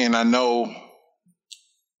did, and I know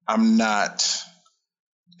I'm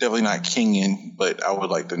definitely not Kenyan, but I would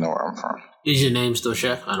like to know where I'm from. Is your name still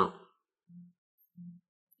Chef? I don't.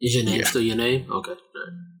 Is your name still your name? Okay. Right.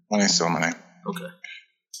 My name's still my name. Okay.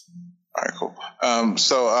 All right, cool.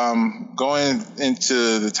 So going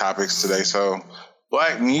into the topics today. So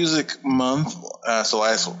Black Music Month.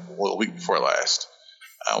 The week before last,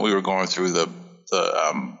 we were going through the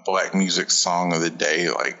Black Music Song of the Day.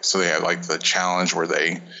 Like, so they had like the challenge where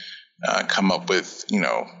they come up with,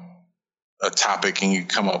 a topic, and you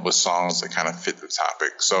come up with songs that kind of fit the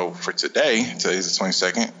topic. So for today's the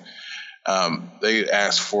 22nd, they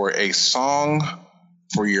asked for a song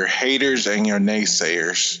for your haters and your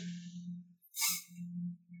naysayers.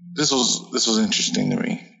 This was interesting to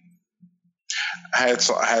me. I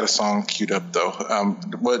had a song queued up though.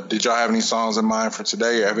 What did y'all have any songs in mind for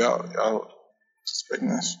today? Have y'all expecting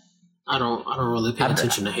this? I don't really pay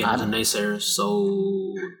attention to haters and naysayers,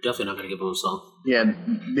 so definitely not gonna give them a song. Yeah.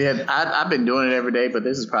 I've been doing it every day, but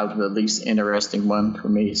this is probably the least interesting one for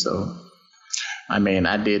me. So, I mean,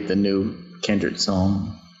 I did the new Kendrick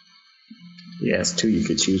song. Yeah, it's two you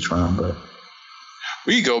could choose from, but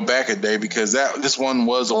We go back a day because this one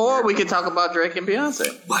was. Or we could talk about Drake and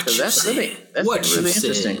Beyonce. What you that's said. that's What you really said.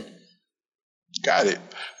 interesting. Got it.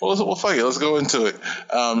 Well, fuck it. Let's go into it.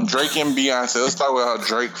 Drake and Beyonce. Let's talk about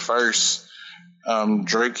Drake first.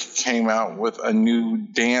 Drake came out with a new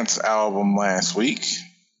dance album last week.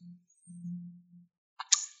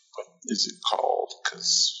 What is it called?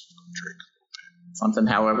 Because Drake. Something,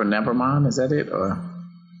 however, never mind. Is that it, or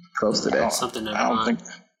close to that? Something never I don't mind. think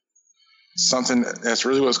something. That's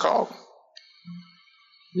really what it's called.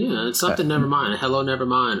 Yeah, it's something never mind. Hello, never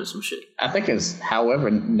mind, or some shit. I think it's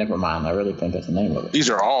however, never mind. I really think that's the name of it. These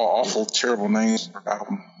are all awful, terrible names for the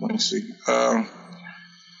album. Let me see.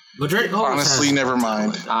 But Drake always Honestly, has never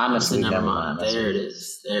mind. Honestly, never mind. There it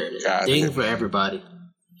is. There it is. Got Ding it. for everybody.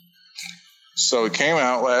 So it came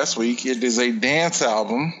out last week. It is a dance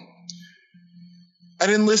album. I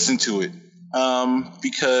didn't listen to it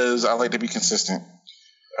because I like to be consistent.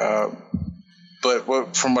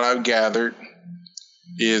 But from what I've gathered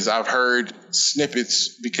is I've heard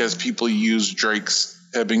snippets because people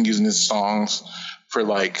have been using his songs for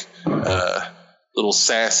like little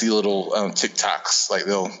sassy little TikToks. Like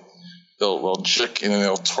they'll chick and then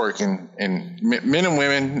they'll twerk and men and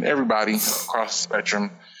women, everybody across the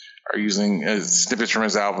spectrum are using snippets from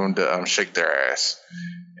his album to shake their ass.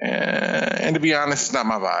 And to be honest, it's not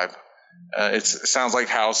my vibe. It sounds like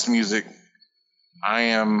house music.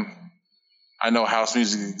 I know house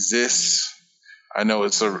music exists. I know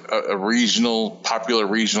it's a popular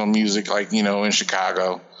regional music, like, in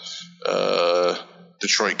Chicago,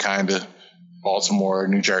 Detroit, kinda, Baltimore,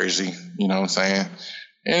 New Jersey. You know what I'm saying?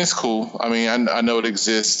 And it's cool. I mean, I know it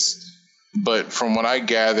exists, but from what I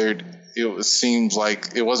gathered, it seems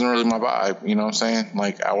like it wasn't really my vibe. You know what I'm saying?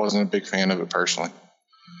 Like, I wasn't a big fan of it personally.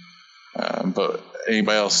 But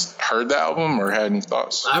anybody else heard the album or had any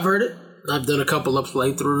thoughts? I've heard it. I've done a couple of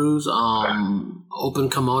playthroughs. Open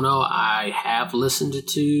Kimono, I have listened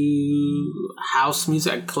to house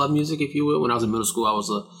music, club music, if you will. When I was in middle school, I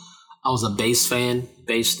was a bass fan.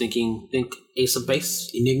 Bass think Ace of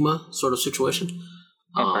Base, Enigma sort of situation.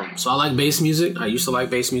 So I like bass music. I used to like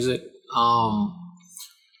bass music.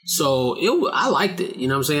 So I liked it. You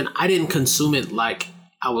know what I'm saying? I didn't consume it like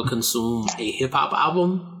I would consume a hip hop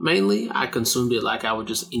album mainly. I consumed it like I would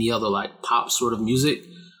just any other like pop sort of music.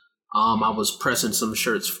 I was pressing some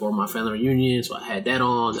shirts for my family reunion, so I had that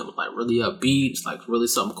on. That was like really upbeat. It's like really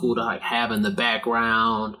something cool to like have in the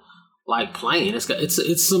background, like playing.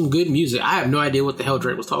 It's some good music. I have no idea what the hell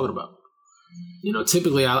Drake was talking about.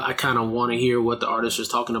 Typically I kind of want to hear what the artist is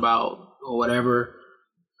talking about or whatever.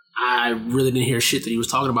 I really didn't hear shit that he was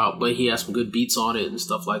talking about, but he had some good beats on it and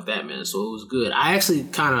stuff like that, man. So it was good. I actually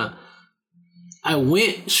I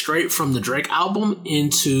went straight from the Drake album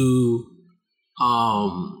into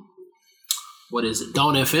what is it?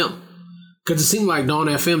 Dawn FM. Because it seemed like Dawn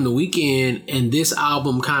FM, The Weeknd, and this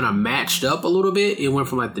album kind of matched up a little bit. It went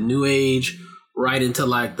from like the new age right into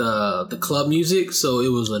like the club music. So it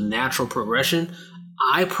was a natural progression.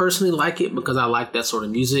 I personally like it because I like that sort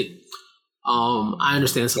of music. I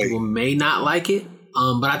understand some people may not like it,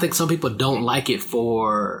 but I think some people don't like it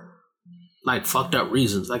for like fucked up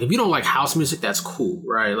reasons. Like if you don't like house music, that's cool,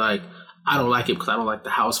 right? Like I don't like it because I don't like the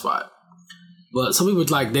house vibe. But some people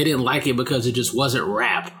they didn't like it because it just wasn't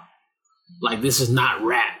rap. Like this is not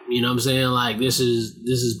rap, you know what I'm saying? Like this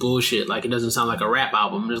is bullshit. Like it doesn't sound like a rap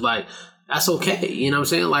album. It's like that's okay, you know what I'm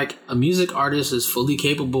saying? Like a music artist is fully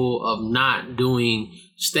capable of not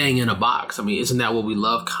staying in a box. I mean, isn't that what we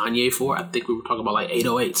love Kanye for? I think we were talking about like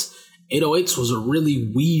 808s. 808s was a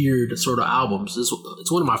really weird sort of album.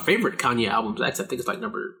 It's one of my favorite Kanye albums. Actually, I think it's like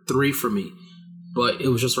number 3 for me. But it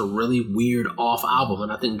was just a really weird off album,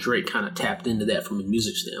 and I think Drake kind of tapped into that from a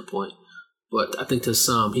music standpoint. But I think to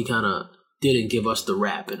some, he kind of didn't give us the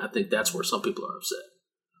rap, and I think that's where some people are upset.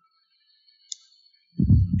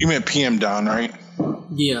 You meant PM Dawn, right?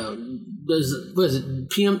 Yeah. Was it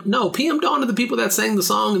PM? No, PM Dawn are the people that sang the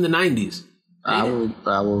song in the 90s. I will.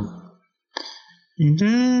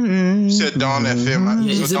 You said Dawn FM.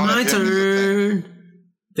 Yeah, So is it Dawn my FM is a thing. turn?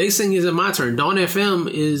 They sing Is It My Turn. Dawn FM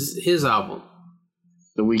is his album.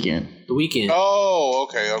 The Weeknd. The Weeknd. Oh,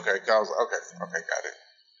 okay, got it.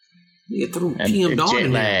 You get through And PM Dawn jet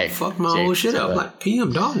in there. lag. Fuck my whole shit up. Like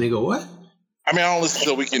PM Dawn, nigga, what? I mean, I don't listen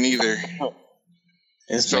to The Weeknd either.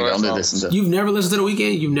 It's like only listen to. You've never listened to The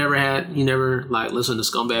Weeknd? You never like listened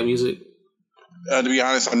to Scumbag music? To be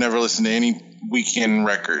honest, I've never listened to any Weeknd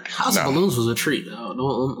record. House of Balloons was a treat. Don't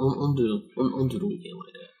do The Weeknd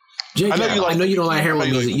like that. JJ, I know you don't like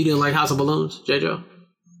heroin music. You didn't like House of Balloons, JJ?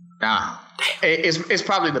 Nah. It's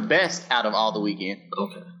probably the best out of all The Weeknd.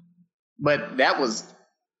 Okay. But that was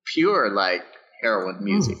pure like heroin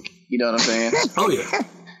music. You know what I'm saying? Oh yeah.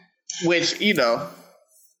 Which, you know,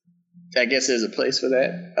 I guess there's a place for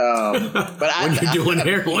that. But When you're doing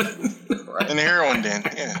heroin. In the heroin den,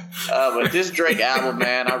 yeah. But this Drake album,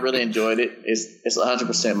 man, I really enjoyed it. It's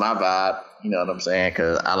 100% my vibe. You know what I'm saying?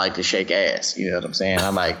 Because I like to shake ass. You know what I'm saying? I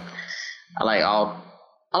like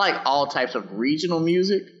all types of regional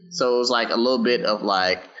music. So it was like a little bit of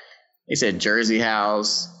like, they said Jersey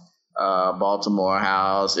house, Baltimore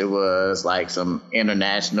house. It was like some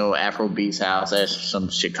international Afrobeats house. There's some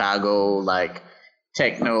Chicago like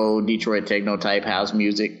techno, Detroit techno type house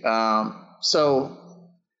music. So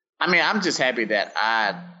I mean, I'm just happy that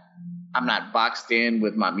I'm not boxed in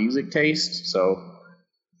with my music taste. So,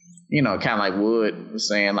 you know, kind of like Wood was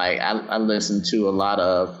saying, like I listened to a lot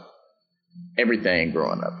of everything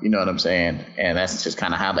growing up. You know what I'm saying? And that's just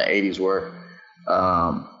kind of how the 80s were.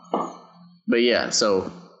 But yeah,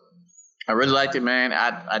 so I really liked it, man.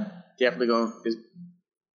 I definitely it's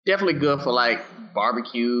definitely good for like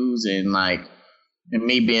barbecues and like, and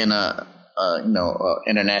me being a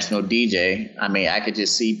international DJ. I mean, I could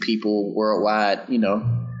just see people worldwide, you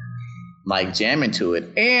know, like jamming to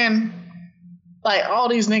it. And like all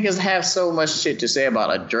these niggas have so much shit to say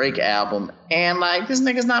about a Drake album, and like this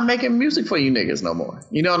nigga's not making music for you niggas no more.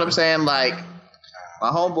 You know what I'm saying? Like my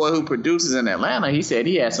homeboy who produces in Atlanta, he said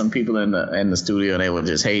he had some people in the studio and they were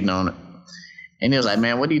just hating on it. And he was like,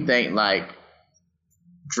 man, what do you think like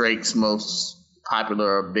Drake's most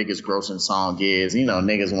popular or biggest grossing song is? You know,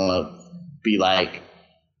 niggas want to be like,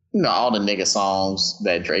 you know, all the nigga songs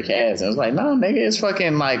that Drake has. And it was like, no, nigga, it's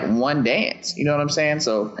fucking like One Dance. You know what I'm saying?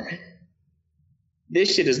 So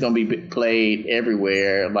this shit is going to be played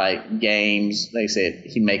everywhere, like games. They said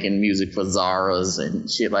he making music for Zara's and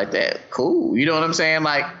shit like that. Cool. You know what I'm saying?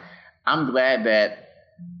 Like, I'm glad that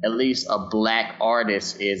at least a black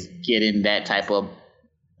artist is getting that type of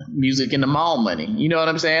music in the mall money. You know what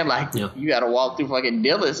I'm saying? Like, You got to walk through fucking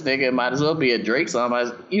Dillard's, nigga. It might as well be a Drake song,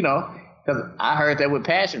 you know. Because I heard that with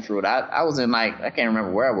Passion Fruit. I was in like, I can't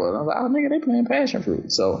remember where I was. I was like, oh, nigga, they playing Passion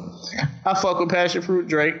Fruit. So I fuck with Passion Fruit,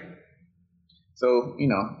 Drake. So, you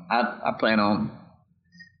know, I plan on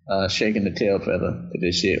shaking the tail feather to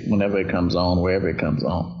this shit whenever it comes on, wherever it comes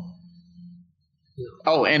on.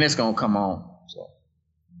 Oh, and it's going to come on. So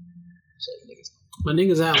My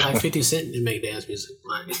niggas out like 50 Cent to make dance music.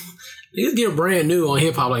 Like, niggas get brand new on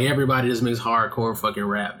hip hop. Like, everybody just makes hardcore fucking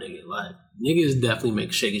rap, nigga. Like, niggas definitely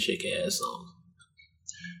make shake ass songs.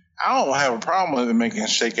 I don't have a problem with them making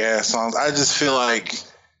shake ass songs. I just feel like,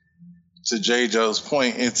 to J. Joe's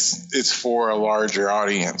point, it's for a larger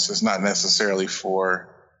audience. It's not necessarily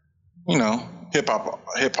for, you know, hip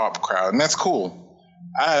hop crowd, and that's cool.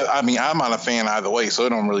 I mean, I'm not a fan either way, so it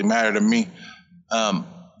don't really matter to me.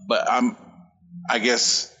 But I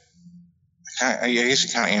guess you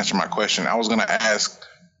kind of answered my question. I was going to ask,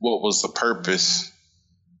 what was the purpose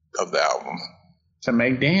of the album? To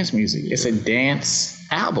make dance music. It's a dance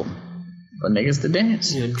album for niggas to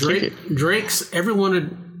dance. Yeah, Drake's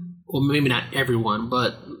well, maybe not everyone,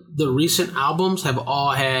 but the recent albums have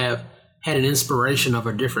all had an inspiration of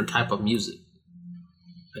a different type of music.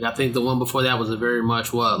 Like, I think the one before that was a very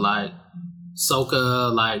much like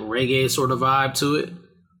soca, like reggae sort of vibe to it.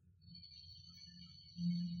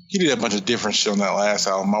 He did a bunch of different shit on that last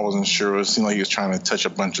album. I wasn't sure. It seemed like he was trying to touch a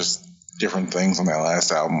bunch of different things on that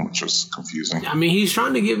last album, which was confusing. I mean, he's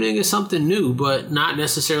trying to give niggas something new, but not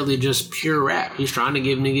necessarily just pure rap. He's trying to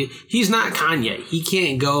give niggas... He's not Kanye. He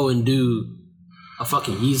can't go and do a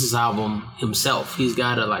fucking Yeezus album himself. He's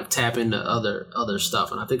got to like tap into other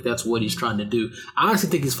stuff, and I think that's what he's trying to do. I honestly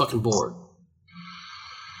think he's fucking bored.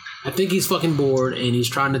 I think he's fucking bored, and he's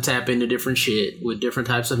trying to tap into different shit with different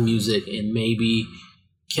types of music, and maybe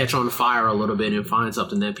catch on fire a little bit and find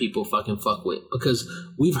something that people fucking fuck with. Because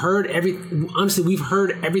we've heard everything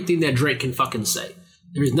that Drake can fucking say.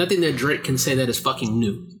 There's nothing that Drake can say that is fucking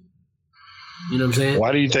new. You know what I'm saying?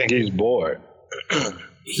 Why do you think he's bored?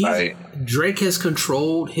 Drake has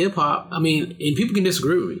controlled hip hop. I mean, and people can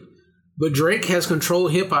disagree with me, but Drake has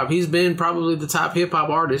controlled hip hop. He's been probably the top hip hop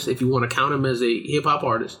artist, if you want to count him as a hip hop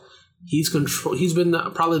artist. He's been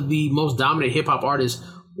probably the most dominant hip hop artist.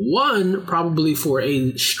 One, probably for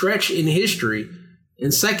a stretch in history,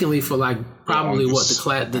 and secondly for like probably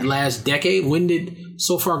the last decade. When did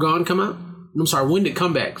So Far Gone come out? I'm sorry, when did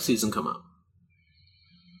Comeback Season come out?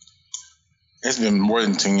 It's been more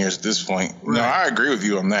than 10 years at this point. Right. No, I agree with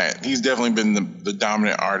you on that. He's definitely been the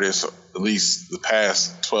dominant artist at least the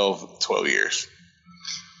past 12 years.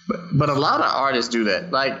 But a lot of artists do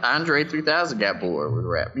that. Like Andre 3000 got bored with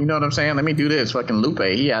rap. You know what I'm saying? Let me do this. Fucking Lupe,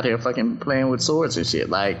 he out here fucking playing with swords and shit.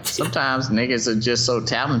 Like sometimes niggas are just so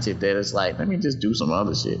talented that it's like, let me just do some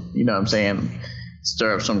other shit. You know what I'm saying?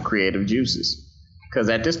 Stir up some creative juices. Because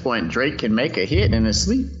at this point, Drake can make a hit in his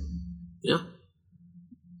sleep. Yeah.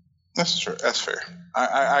 That's true. That's fair.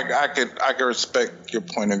 I could respect your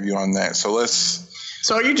point of view on that. So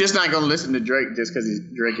are you just not gonna listen to Drake just because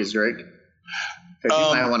Drake is Drake? Because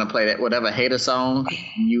you might want to play that whatever hater song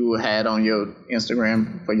you had on your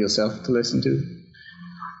Instagram for yourself to listen to.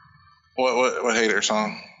 What hater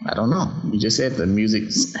song? I don't know. You just said the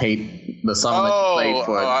music's hate, the song that you played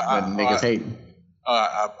for when niggas hate.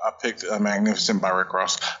 I picked Magnificent by Rick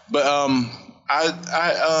Ross, but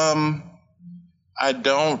I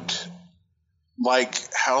don't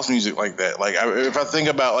like house music like that. Like if I think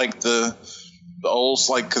about like the old,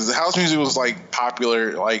 like, because the house music was like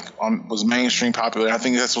popular, like was mainstream popular. I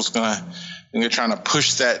think that's what's they're trying to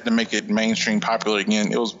push that to make it mainstream popular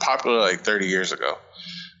again. It was popular like 30 years ago,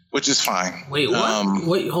 which is fine. Wait, what?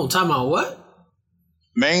 Wait, hold time out. What?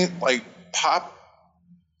 Like pop,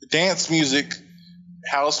 dance music,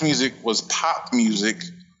 house music was pop music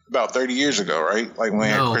about 30 years ago, right? Like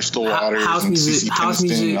when Crystal Waters and CeCe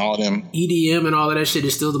Peniston and all them. EDM and all of that shit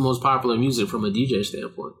is still the most popular music from a DJ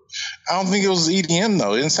standpoint. I don't think it was EDM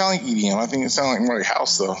though. It didn't sound like EDM. I think it sounded like more like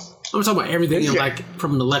house though. I'm talking about everything in like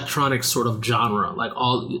from an electronic sort of genre, like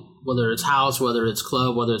whether it's house, whether it's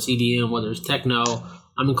club, whether it's EDM, whether it's techno.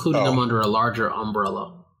 I'm including them under a larger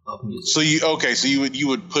umbrella of music. So you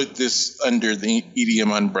would put this under the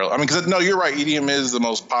EDM umbrella. I mean, because no, you're right. EDM is the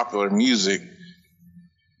most popular music.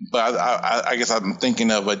 But I guess I'm thinking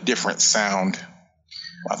of a different sound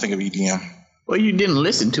when I think of EDM. Well, you didn't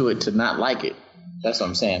listen to it to not like it. That's what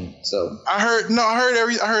I'm saying. So I heard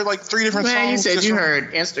like 3 different songs. Man, you said you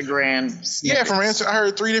heard Instagram snippets. Yeah, from Instagram. I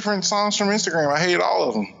heard 3 different songs from Instagram. I hated all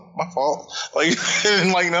of them. My fault. Like I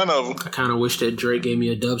didn't like none of them. I kind of wish that Drake gave me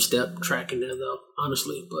a dubstep track in there though,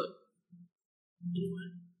 honestly. But anyway.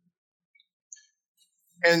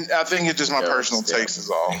 And I think it's just my personal taste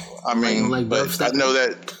is all. I mean, but I know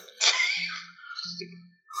that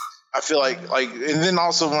I feel like, and then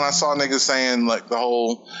also when I saw niggas saying like the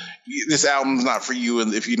whole, this album's not for you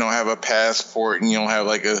if you don't have a passport and you don't have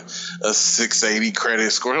like a 680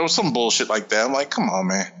 credit score or some bullshit like that. I'm like, come on,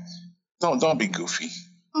 man, don't be goofy.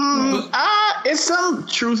 It's some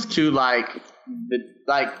truth to like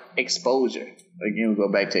exposure. Again, we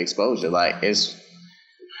go back to exposure. Like it's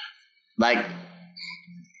like.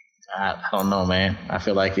 I don't know, man. I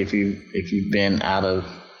feel like if you've been out of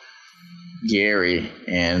Gary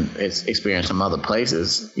and it's experienced some other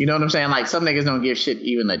places, you know what I'm saying? Like some niggas don't give shit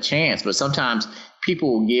even a chance, but sometimes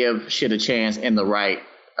people give shit a chance in the right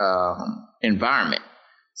environment.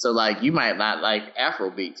 So like you might not like Afro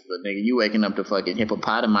beats, but nigga, you waking up to fucking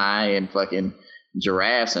hippopotami and fucking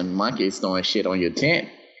giraffes and monkeys throwing shit on your tent,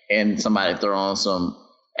 and somebody throw on some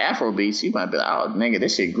Afro beats, you might be like, oh nigga,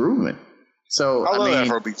 this shit grooving. So I love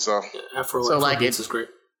Afrobeats though. Afrobeats is great.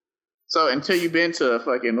 So until you've been to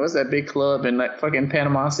fucking what's that big club in like fucking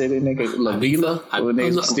Panama City, nigga, La Vila, where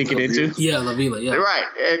they stick it into? Yeah, La Vila, yeah. Right,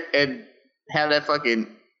 and have that fucking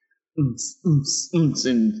and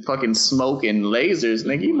fucking smoke and lasers,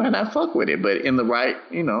 nigga, you might not fuck with it, but in the right,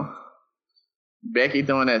 you know, Becky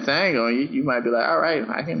throwing that thing on you, you might be like, all right,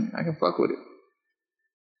 I can fuck with it.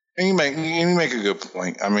 And you make a good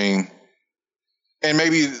point. I mean. And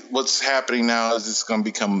maybe what's happening now is it's going to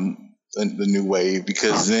become the new wave,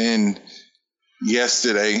 because then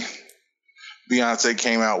yesterday Beyonce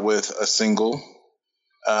came out with a single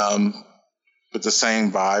with the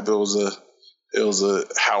same vibe. It was a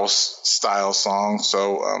house style song.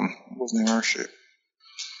 So what was the name of her shit?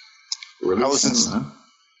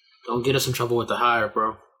 Don't get us in trouble with the hire,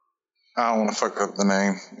 bro. I don't want to fuck up the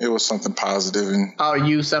name. It was something positive and. Oh,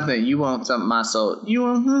 you want something my soul. You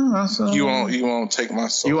want my soul. You won't take my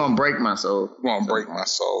soul. You won't break my soul. You won't break my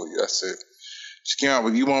soul. That's it. She came out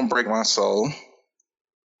with "You Won't Break My Soul."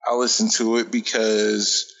 I listened to it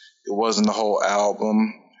because it wasn't the whole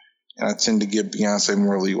album, and I tend to give Beyonce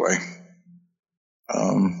more leeway.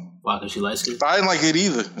 Why? Because she likes it. I didn't like it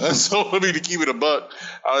either. So I mean, to keep it a buck,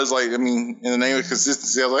 I was like, I mean, in the name of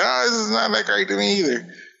consistency, I was like, this is not that great to me either.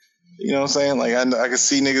 You know what I'm saying? Like I could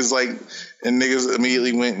see niggas and niggas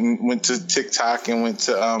immediately went to TikTok and went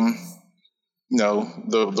to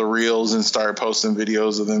the reels and started posting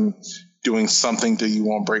videos of them doing something to "You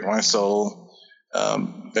Won't Break My Soul."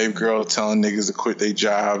 Baby girl telling niggas to quit their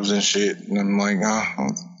jobs and shit, and I'm like, I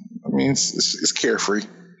mean, it's carefree,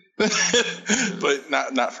 but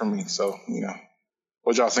not for me. So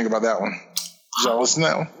what y'all think about that one? Did y'all listen to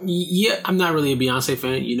that one? Yeah, I'm not really a Beyonce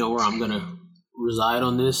fan. You know where I'm gonna reside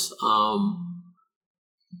on this.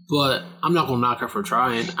 But I'm not gonna knock her for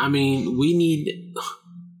trying. I mean, we need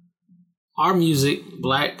our music,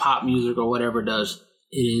 black pop music or whatever it does.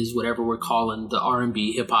 It is whatever we're calling the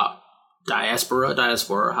R&B hip hop diaspora.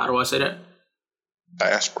 How do I say that?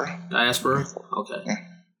 Diaspora. Okay. Yeah.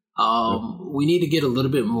 We need to get a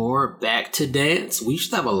little bit more back to dance. We used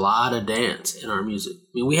to have a lot of dance in our music.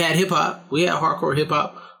 I mean, we had hip hop, we had hardcore hip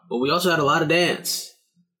hop, but we also had a lot of dance.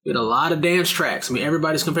 We had a lot of dance tracks. I mean,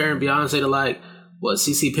 everybody's comparing Beyonce to like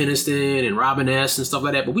CeCe Peniston and Robin S. and stuff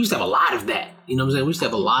like that, but we used to have a lot of that. You know what I'm saying? We used to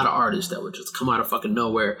have a lot of artists that would just come out of fucking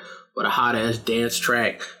nowhere with a hot ass dance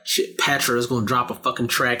track. Shit, Patra is gonna drop a fucking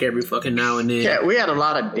track every fucking now and then. Yeah, we had a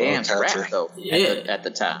lot of dance rap though. At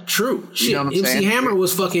the time. True. Shit, You know what I'm MC saying? Hammer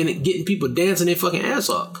was fucking getting people dancing their fucking ass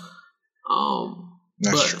off.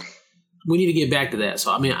 That's but true. we need to get back to that.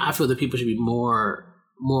 So I mean, I feel that people should be more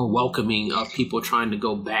welcoming of people trying to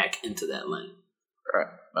go back into that lane. Right.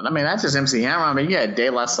 But I mean, that's just MC Hammer. I mean, you had De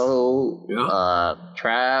La Soul,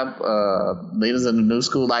 Tribe, Leaders of the New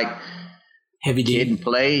School, like Heavy D. Kid and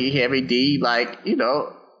Play, Heavy D, like, you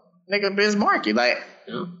know, nigga Biz Markie. Like,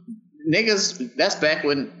 niggas, that's back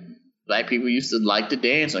when black people used to like to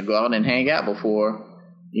dance and go out and hang out before,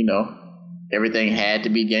 you know, everything had to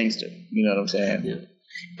be gangster. You know what I'm saying? Yeah.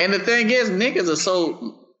 And the thing is, niggas are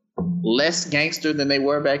so less gangster than they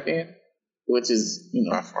were back then, which is, you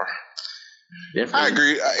know, Not far. different. I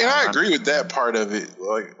agree, and I agree with that part of it.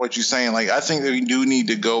 Like what you're saying, like I think that we do need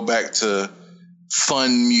to go back to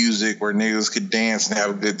fun music where niggas could dance and have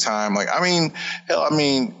a good time. Like I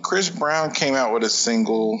mean, Chris Brown came out with a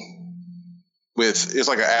single with it's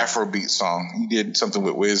like an Afrobeat song. He did something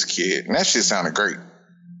with Wizkid, and that shit sounded great.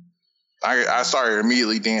 I started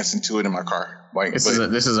immediately dancing to it in my car. Like This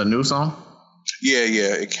is a new song? yeah,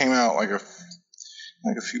 it came out like a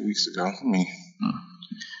few weeks ago. I mean.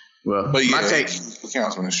 Well, But yeah, my take. it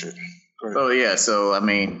counts on this shit. Go ahead. Oh yeah, so I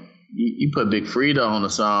mean, you put Big Frida on the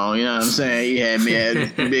song. You know what I'm saying? You had me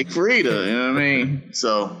at Big Frida. You know what I mean?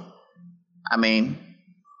 So, I mean,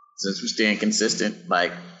 since we're staying consistent,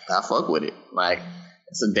 like I fuck with it. Like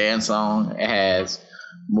it's a dance song. It has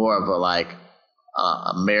more of a like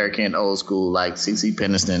American old school like CeCe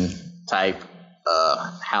Peniston type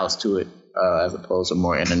house to it, as opposed to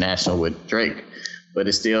more international with Drake. But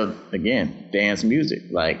it's still, again, dance music.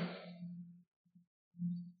 Like,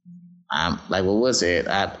 I'm like what was it?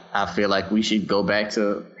 I feel like we should go back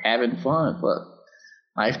to having fun. But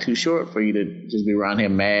life's too short for you to just be around here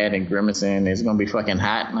mad and grimacing. It's gonna be fucking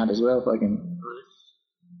hot. Might as well fucking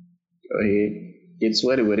go ahead, get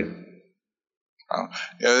sweaty with it. Yeah,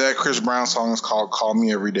 that Chris Brown song is called "Call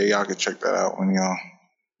Me Every Day." Y'all can check that out when y'all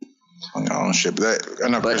on your own shit. But I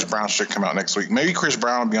know Chris Brown should come out next week. Maybe Chris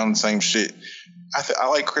Brown will be on the same shit. I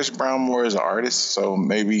like Chris Brown more as an artist, so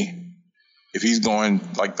maybe if he's going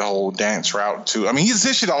like the whole dance route too. I mean, his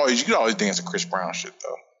shit always you could always dance to Chris Brown shit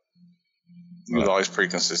though. He was always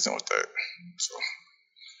pretty consistent with that. So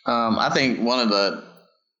I think one of the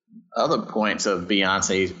other points of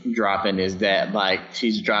Beyonce dropping is that like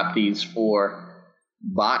she's dropped these 4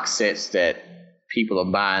 box sets that people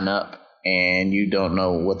are buying up, and you don't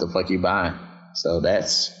know what the fuck you're buying. So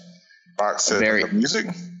that's box set of music.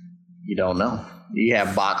 You don't know. You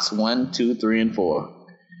have box 1, 2, 3, and 4,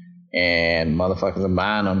 and motherfuckers are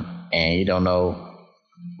buying them, and you don't know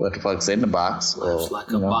what the fuck's in the box. It's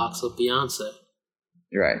like a box of Beyonce.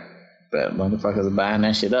 Right. But motherfuckers are buying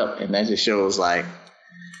that shit up, and that just shows like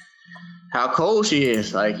how cold she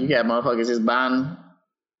is. Like you got motherfuckers just buying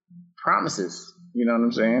promises. You know what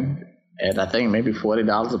I'm saying? And I think maybe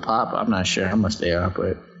 $40 a pop. I'm not sure how much they are,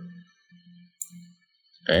 but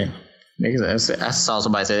hey. Niggas, I saw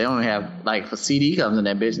somebody say they only have like for CD comes in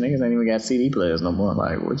that bitch. Niggas ain't even got CD players no more.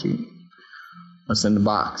 Like, what's in the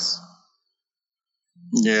box?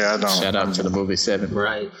 Yeah, I don't. Shout out to the movie 7.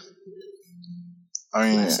 Right.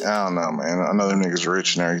 I mean, I don't know, man. I know them niggas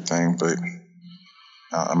rich and everything, but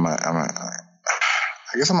I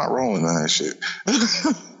guess I'm not rolling on that shit.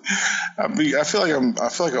 I feel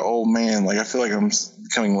like an old man. Like I feel like I'm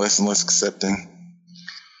becoming less and less accepting.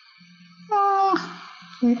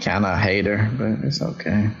 Kind of a hater, but it's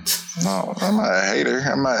okay. No, I'm not a hater.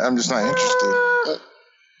 I'm just not interested.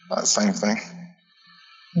 Not the same thing.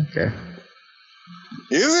 Okay.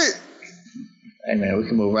 Is it? Hey man, we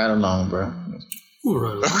can move right along, bro.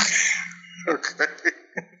 Okay.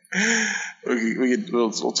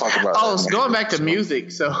 We'll talk about. Oh, so going back to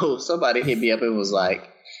music. So somebody hit me up and was like,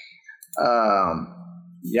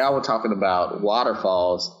 y'all were talking about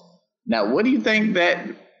waterfalls. Now, what do you think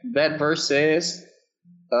that verse says?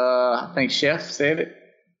 I think Chef said it.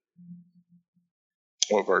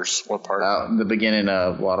 What verse? What part? The beginning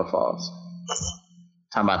of Waterfalls.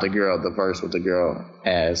 Talking about the verse with the girl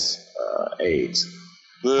has AIDS.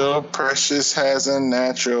 Little Precious has a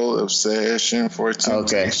natural obsession for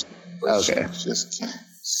temptation. Okay. Just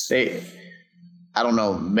can't. I don't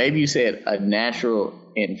know. Maybe you said a natural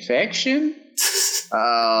infection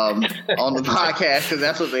on the podcast because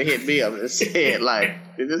that's what they hit me up and said.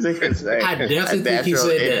 Like, this nigga say I definitely think he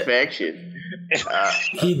said infection.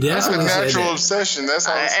 He definitely said natural that. obsession. That's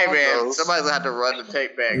how Hey man, goes. somebody's gonna have to run the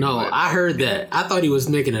tape back. No, I heard that. I thought he was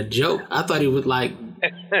making a joke. I thought he would like.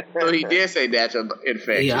 So he did say natural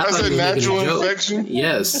infection. Yeah, I That's thought a he was making natural a joke. infection?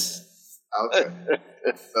 Yes. Okay.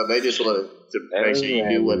 So they just wanted to make sure you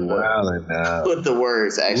knew what the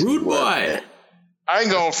words actually Rude were. boy. I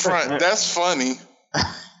ain't gonna front. That's funny.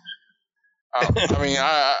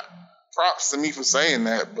 I props to me for saying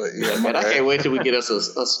that, but yeah, Man, I can't wait till we get us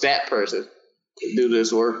a stat person to do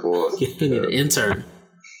this work for us. We need an intern.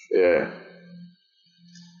 Yeah.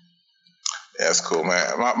 Yeah, that's cool,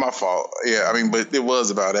 man. My fault. Yeah, but it was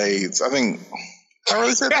about AIDS. I think I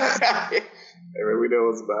really said that. We know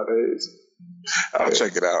it's about AIDS. I'll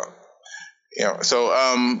check it out. Yeah. So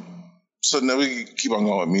now we can keep on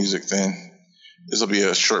going with music. Then this will be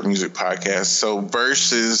a short music podcast. So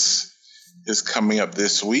Versus is coming up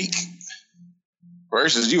this week.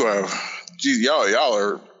 Versus, y'all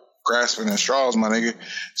are grasping at straws, my nigga.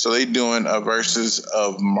 So they doing a versus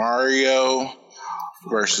of Mario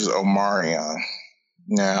versus Omarion.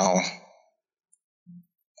 Now,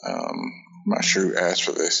 I'm not sure who asked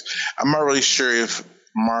for this. I'm not really sure if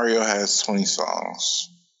Mario has 20 songs.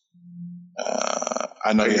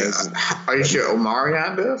 I know he has. Are you sure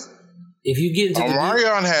Omarion does? If you get into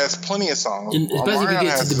Omarion has plenty of songs. especially if you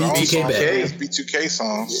get to the B2K bag. His B2K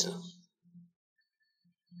songs. Yeah.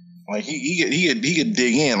 Like he could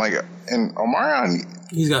dig in. Like, and Omarion,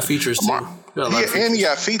 he's got features too. And he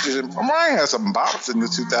got features. And Omarion has some bops in the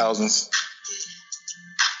 2000s.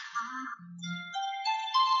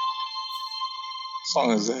 What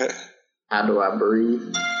song is that? How Do I Breathe?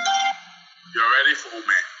 Y'all ready for me?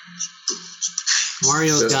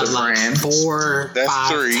 Mario's got like 4,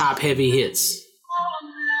 5 top heavy hits.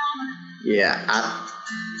 Yeah,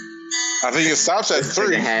 I think it stops at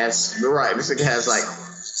 3. You're right. This thing has like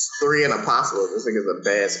 3 and a possible. This thing is a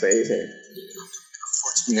bad space here.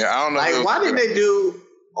 Yeah, I don't know. Like, why did they do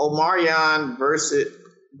Omarion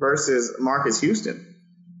versus Marcus Houston?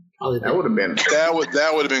 That would have been that would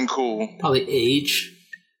have been cool. Probably age.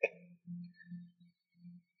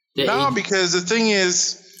 Because the thing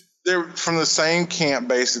is, they're from the same camp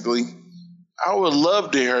basically. I would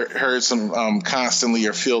love to hear some Constantly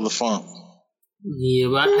or Feel the Funk. Yeah,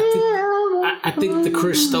 but I think the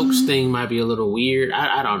Chris Stokes thing might be a little weird.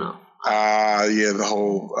 I don't know. Yeah, the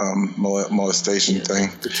whole molestation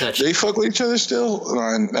thing. The touch. They fuck with each other still?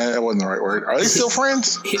 That wasn't the right word. Are they still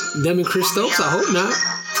friends? Them and Chris Stokes? I hope not.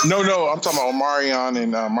 No, I'm talking about Omarion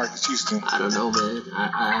and Marcus Houston. I don't know, man.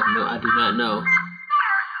 I do not know.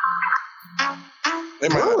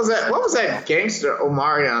 What was that gangster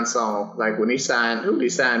Omarion song? Like when he signed, who did he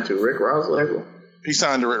sign to? Rick Ross label? He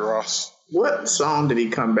signed to Rick Ross. What song did he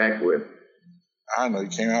come back with? I know he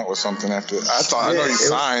came out with something after. I know he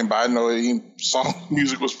signed, but I know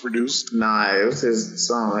music was produced. Nah, it was his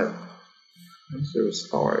song. It was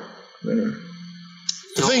hard. Yeah.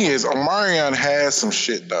 The thing is, Omarion has some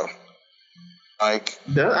shit though. Like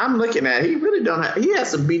I'm looking at, he really don't have. He has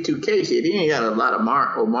some B2K shit. He ain't got a lot of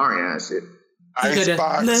Omarion shit.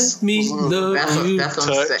 Icebox. Let me love you. That's what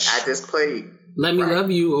I'm saying. I just played. Let me love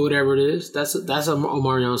you or whatever it is. That's an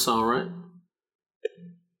Omarion song, right?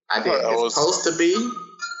 I think it's supposed to be.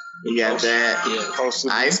 You got that.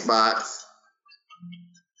 Yeah. Icebox.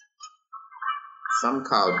 Something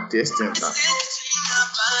called Distance.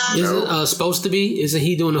 Is it supposed to be? Isn't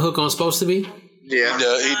he doing the hook on Supposed to Be? Yeah.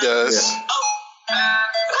 He does.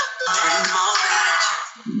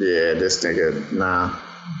 Yeah, this nigga, nah.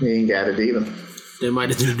 He ain't got it either. They might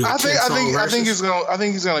have to do. I think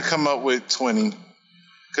he's gonna come up with 20 because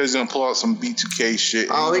he's gonna pull out some B2K shit.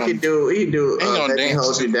 Oh, he could do. Let Me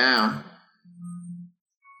Hold You Down.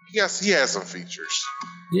 He has some features.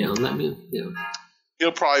 Yeah,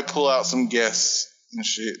 He'll probably pull out some guests and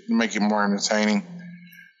shit to make it more entertaining.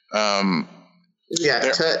 Yeah,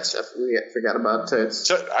 Touch. I forgot about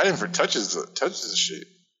Touch. I didn't for Touches the shit.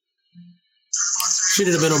 Should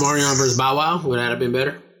it have been Omarion versus Bow Wow? Would that have been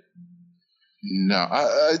better? No,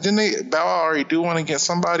 didn't Bow Wow already do one against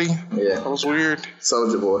somebody? Yeah, that was weird.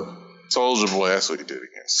 Soulja Boy, that's what he did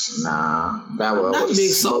against. Nah, Bow Wow not was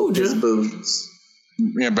Big Soulja. His boots.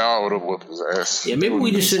 Yeah, Bow would have whooped his ass. Yeah, maybe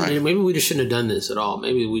we just shouldn't. Maybe we just shouldn't have done this at all.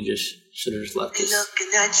 Maybe we just should have just left this.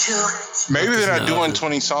 Maybe they're not doing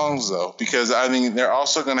 20 songs though, because I mean they're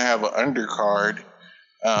also going to have an undercard.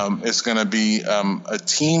 It's going to be a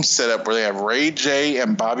team setup where they have Ray J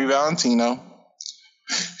and Bobby Valentino.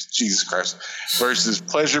 Jesus Christ. Versus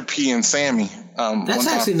Pleasure P and Sammy. That's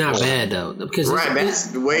actually not bad though, because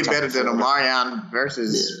that's way better than Omarion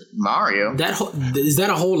versus Mario. Is that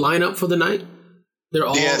a whole lineup for the night? They're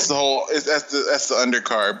all it's the whole. That's the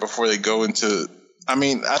undercard before they go into. I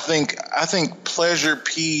mean, I think Pleasure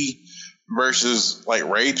P versus like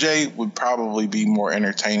Ray J would probably be more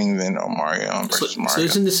entertaining than Omarion versus Mario. So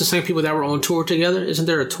isn't this the same people that were on tour together? Isn't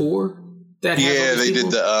there a tour? They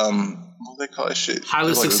did the what do they call that shit?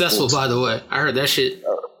 Highly successful, by the way. I heard that shit.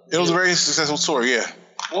 It was a very successful tour, yeah.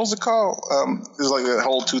 What was it called? It was like the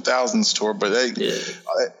whole 2000s tour, but they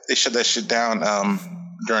shut that shit down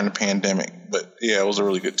during the pandemic. But yeah, it was a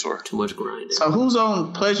really good tour. Too much grinding. So who's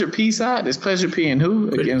on Pleasure P side? Is Pleasure P and who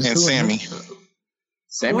against and who? Sammy.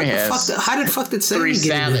 Sammy has how the fuck did Sammy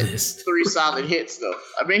get into this? 3 solid hits though.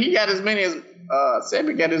 I mean, he got as many as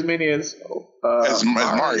Sammy got as many as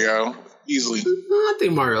Mario easily. I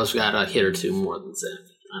think Mario's got a hit or two more than Sammy.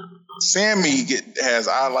 I don't know. Sammy has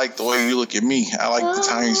I Like the Way You Look at Me. I Like the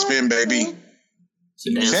Time You Spin, Baby.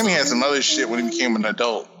 Sammy had some other shit when he became an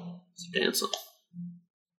adult. It's a dance song.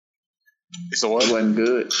 It's a what? It wasn't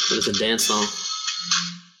good. But it's a dance song.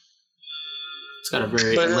 It's got a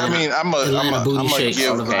very Atlanta, I mean, I'm gonna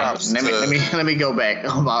give props. Let me go back.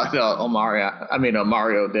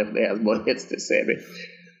 Mario definitely has more hits than Sammy.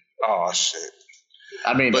 Oh shit.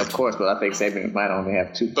 I mean, of course, but I think Sammy might only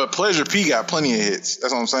have 2. But Pleasure P got plenty of hits.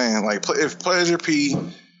 That's what I'm saying. Like, if Pleasure P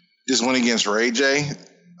just went against Ray J,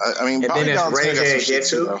 I mean, and then it's Ray J against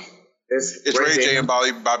too. It's Ray J and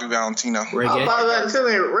Bobby Valentino. Bobby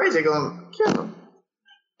Valentino, Ray J gonna kill him.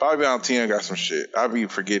 Bobby Valentino got some shit. I be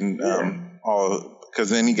forgetting because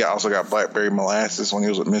then he also got Blackberry Molasses when he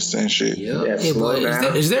was with Mr. and shit. Yeah. Hey, boy,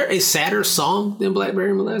 is there a sadder song than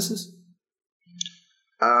Blackberry Molasses?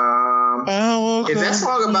 Is that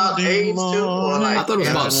song about AIDS too? Or like, I thought it was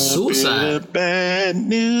about suicide. Bad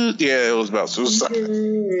news. Yeah, it was about suicide.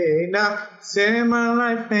 Now, say my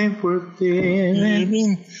life ain't worth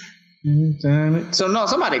it. So no,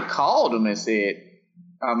 somebody called him and said,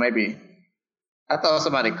 maybe. I thought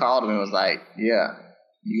somebody called him and was like, "Yeah,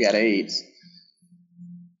 you got AIDS."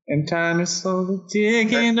 And time is slowly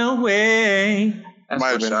ticking away. That's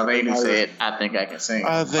what Charlene said. I think I can sing.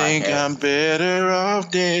 I think I'm better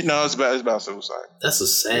off dead. No, it's about suicide. That's a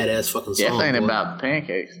sad ass fucking song. Definitely ain't about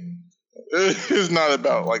pancakes. It's not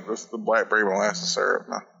about like the Blackberry Molasses syrup.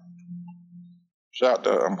 No. Shout out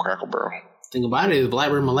to Crackle Barrel. Thing about it is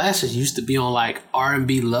Blackberry Molasses used to be on like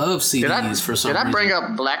R&B love CDs for some reason. Did I bring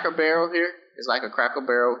up Blacker Barrel here? It's like a Crackle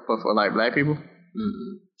Barrel but for like black people.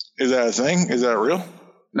 Mm-hmm. Is that a thing? Is that real?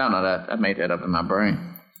 No, I made that up in my brain.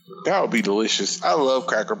 That would be delicious. I love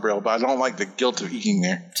Cracker Barrel, but I don't like the guilt of eating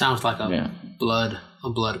there. Sounds like a blood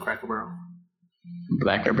Cracker Barrel.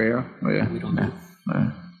 Blacker Barrel? Yeah. We don't know.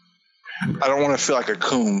 I don't want to feel like a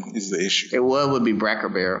coon is the issue. It would be Bracker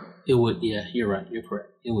Barrel. It would, yeah, you're right. You're correct.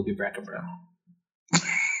 It would be Bracker Barrel.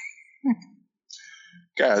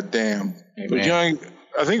 God damn. Hey, but I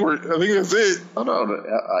think that's it. Hold on.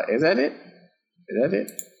 Is that it?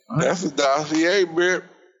 That's the dossier, bro.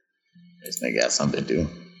 This nigga got something to do.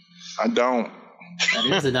 I don't. That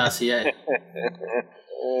is the dossier.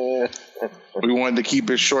 We wanted to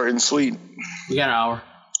keep it short and sweet. We got an hour.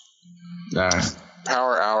 All right.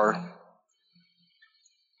 Power hour.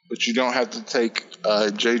 But you don't have to take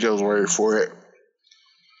JoJo's word for it.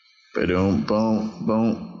 Boom, boom,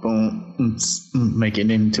 boom, boom. Make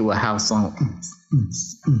it into a house song.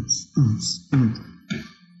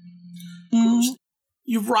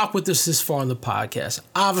 You've rocked with us this far in the podcast.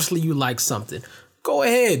 Obviously, you like something. Go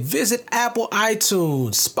ahead, visit Apple,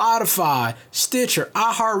 iTunes, Spotify, Stitcher,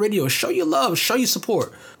 iHeartRadio. Show your love, show your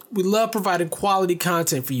support. We love providing quality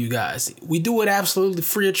content for you guys. We do it absolutely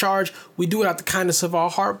free of charge. We do it out the kindness of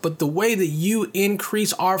our heart. But the way that you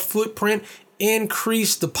increase our footprint,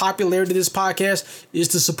 increase the popularity of this podcast is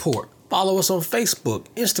to support. Follow us on Facebook,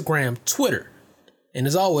 Instagram, Twitter. And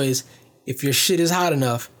as always, if your shit is hot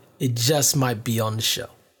enough, it just might be on the show.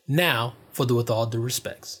 Now, for the With All Due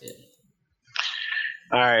Respects.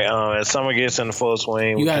 All right, as summer gets in full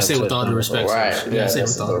swing, you gotta say with all due respect. Right. You gotta say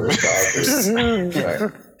with all due respect.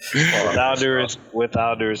 With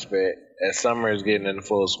all due respect, as summer is getting in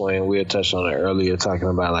full swing, we had touched on it earlier, talking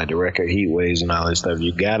about like the record heat waves and all this stuff.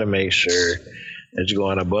 You gotta make sure that you're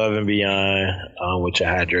going above and beyond with your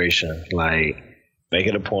hydration. Like, make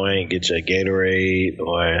it a point, get your Gatorade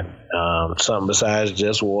or something besides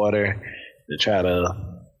just water to try to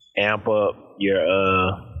amp up your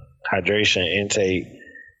hydration intake,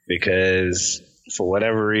 because for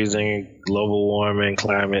whatever reason, global warming,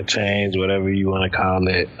 climate change, whatever you want to call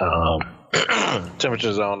it,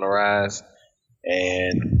 temperatures are on the rise,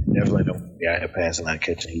 and definitely don't be out here passing out,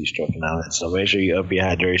 catching heat stroke and all that. So make sure you up your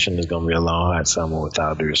hydration. It's going to be a long, hot summer with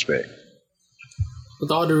all due respect.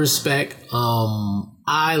 With all due respect,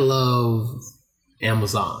 I love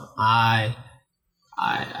Amazon. I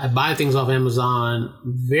buy things off Amazon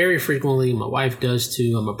very frequently. My wife does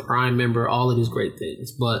too. I'm a Prime member, all of these great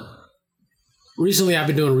things. But recently I've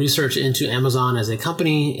been doing research into Amazon as a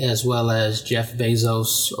company, as well as Jeff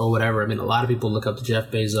Bezos or whatever. I mean, a lot of people look up to Jeff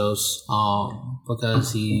Bezos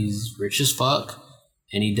because he's rich as fuck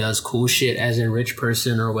and he does cool shit as a rich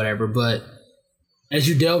person or whatever. But as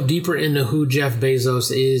you delve deeper into who Jeff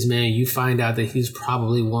Bezos is, man, you find out that he's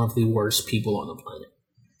probably one of the worst people on the planet.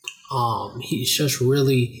 He's just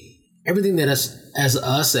really everything that as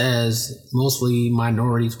mostly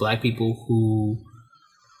minorities, black people who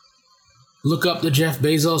look up to Jeff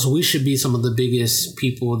Bezos, we should be some of the biggest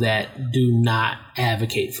people that do not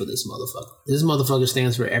advocate for this motherfucker. This motherfucker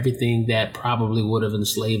stands for everything that probably would have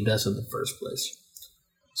enslaved us in the first place.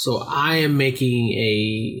 So I am making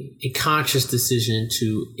a conscious decision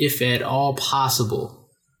to, if at all possible,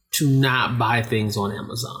 to not buy things on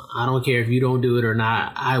Amazon. I don't care if you don't do it or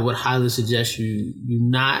not. I would highly suggest you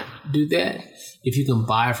not do that. If you can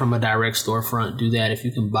buy from a direct storefront, do that. If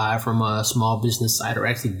you can buy from a small business site or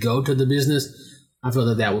actually go to the business, I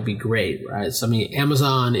feel that would be great, right? So, I mean,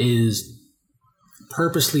 Amazon is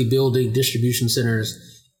purposely building distribution centers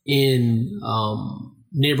in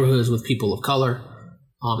neighborhoods with people of color,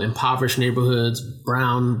 impoverished neighborhoods,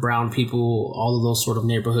 brown people, all of those sort of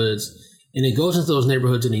neighborhoods. And it goes into those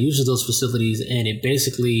neighborhoods and it uses those facilities and it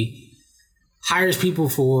basically hires people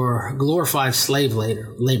for glorified slave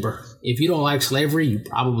labor. If you don't like slavery, you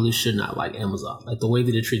probably should not like Amazon. Like the way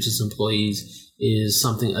that it treats its employees is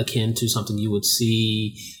something akin to something you would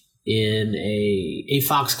see in a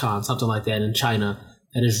Foxconn, something like that in China.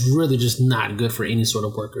 That is really just not good for any sort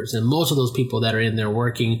of workers. And most of those people that are in there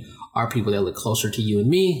working are people that look closer to you and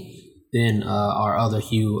me than our other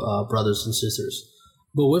hue brothers and sisters.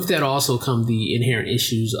 But with that also come the inherent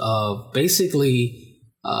issues of basically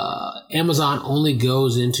Amazon only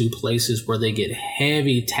goes into places where they get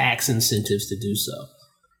heavy tax incentives to do so.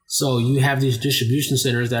 So you have these distribution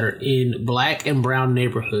centers that are in black and brown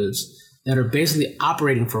neighborhoods that are basically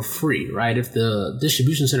operating for free, right? If the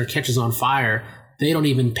distribution center catches on fire, they don't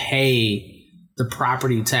even pay the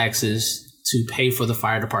property taxes to pay for the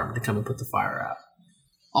fire department to come and put the fire out.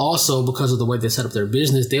 Also, because of the way they set up their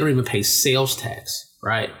business, they don't even pay sales tax.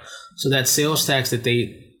 Right. So that sales tax that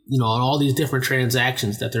they, on all these different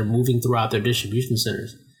transactions that they're moving throughout their distribution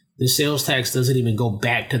centers, the sales tax doesn't even go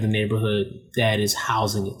back to the neighborhood that is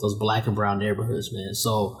housing it, those black and brown neighborhoods, man.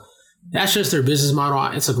 So that's just their business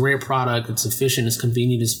model. It's a great product. It's efficient. It's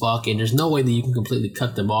convenient as fuck. And there's no way that you can completely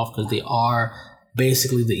cut them off because they are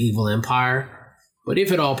basically the evil empire. But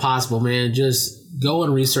if at all possible, man, just go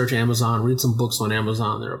and research Amazon, read some books on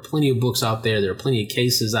Amazon. There are plenty of books out there. There are plenty of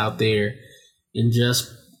cases out there. And just,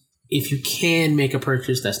 if you can make a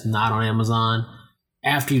purchase that's not on Amazon,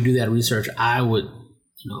 after you do that research, I would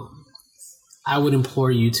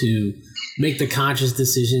implore you to make the conscious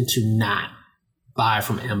decision to not buy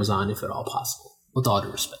from Amazon if at all possible, with all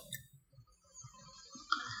due respect.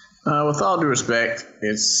 With all due respect,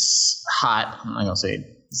 it's hot. I'm not going to say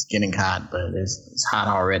it's getting hot, but it's hot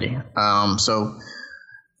already.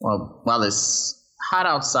 While it's hot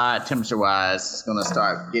outside, temperature-wise, it's going to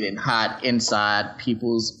start getting hot inside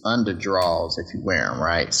people's underdrawers if you wear them,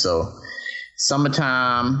 right? So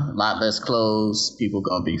summertime, a lot less clothes, people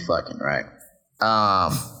going to be fucking, right?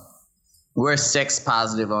 We're sex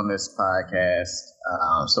positive on this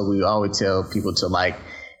podcast, so we always tell people to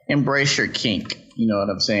embrace your kink. You know what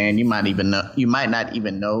I'm saying? You might not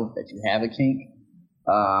even know that you have a kink.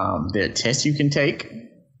 There are tests you can take.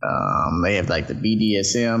 They have the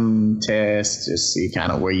BDSM test, just see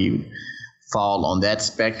kind of where you fall on that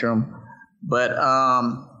spectrum. But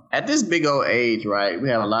at this big old age, right, we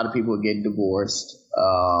have a lot of people getting divorced.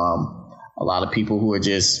 A lot of people who are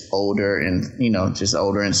just older and, just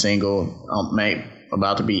older and single,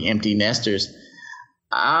 about to be empty nesters.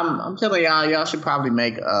 I'm telling y'all should probably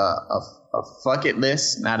make a fuck it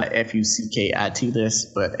list, not a FUCKIT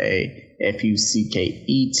list, but a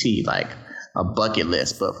FUCKET, like a bucket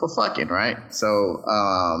list, but for fucking, right? So,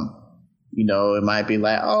 it might be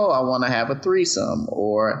like, oh, I want to have a threesome,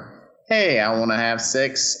 or hey, I want to have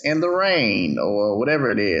sex in the rain, or whatever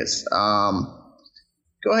it is.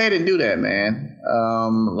 go ahead and do that, man.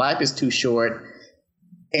 Life is too short,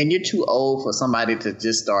 and you're too old for somebody to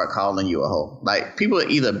just start calling you a hoe. Like, people have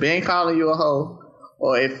either been calling you a hoe,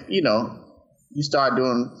 or if, you start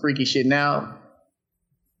doing freaky shit now,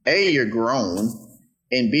 A, you're grown,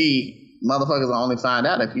 and B, motherfuckers will only find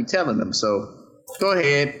out if you're telling them. So go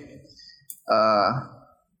ahead,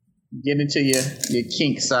 get into your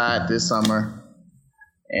kink side this summer,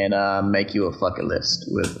 and make you a fucking list,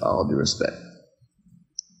 with all due respect.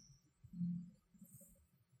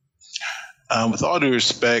 With all due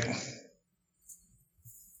respect,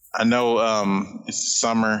 I know it's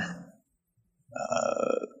summer.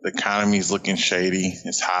 The economy's looking shady.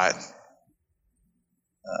 It's hot.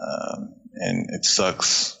 And it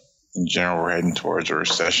sucks. In general, we're heading towards a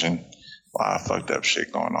recession. A lot of fucked up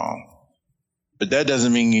shit going on. But that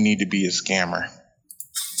doesn't mean you need to be a scammer.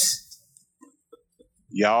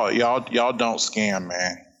 Y'all don't scam,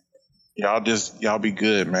 man. Y'all be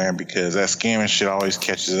good, man, because that scamming shit always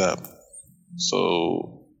catches up.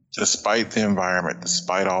 So, despite the environment,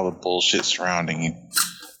 despite all the bullshit surrounding you,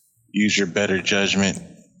 use your better judgment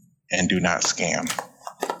and do not scam.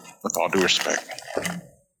 With all due respect.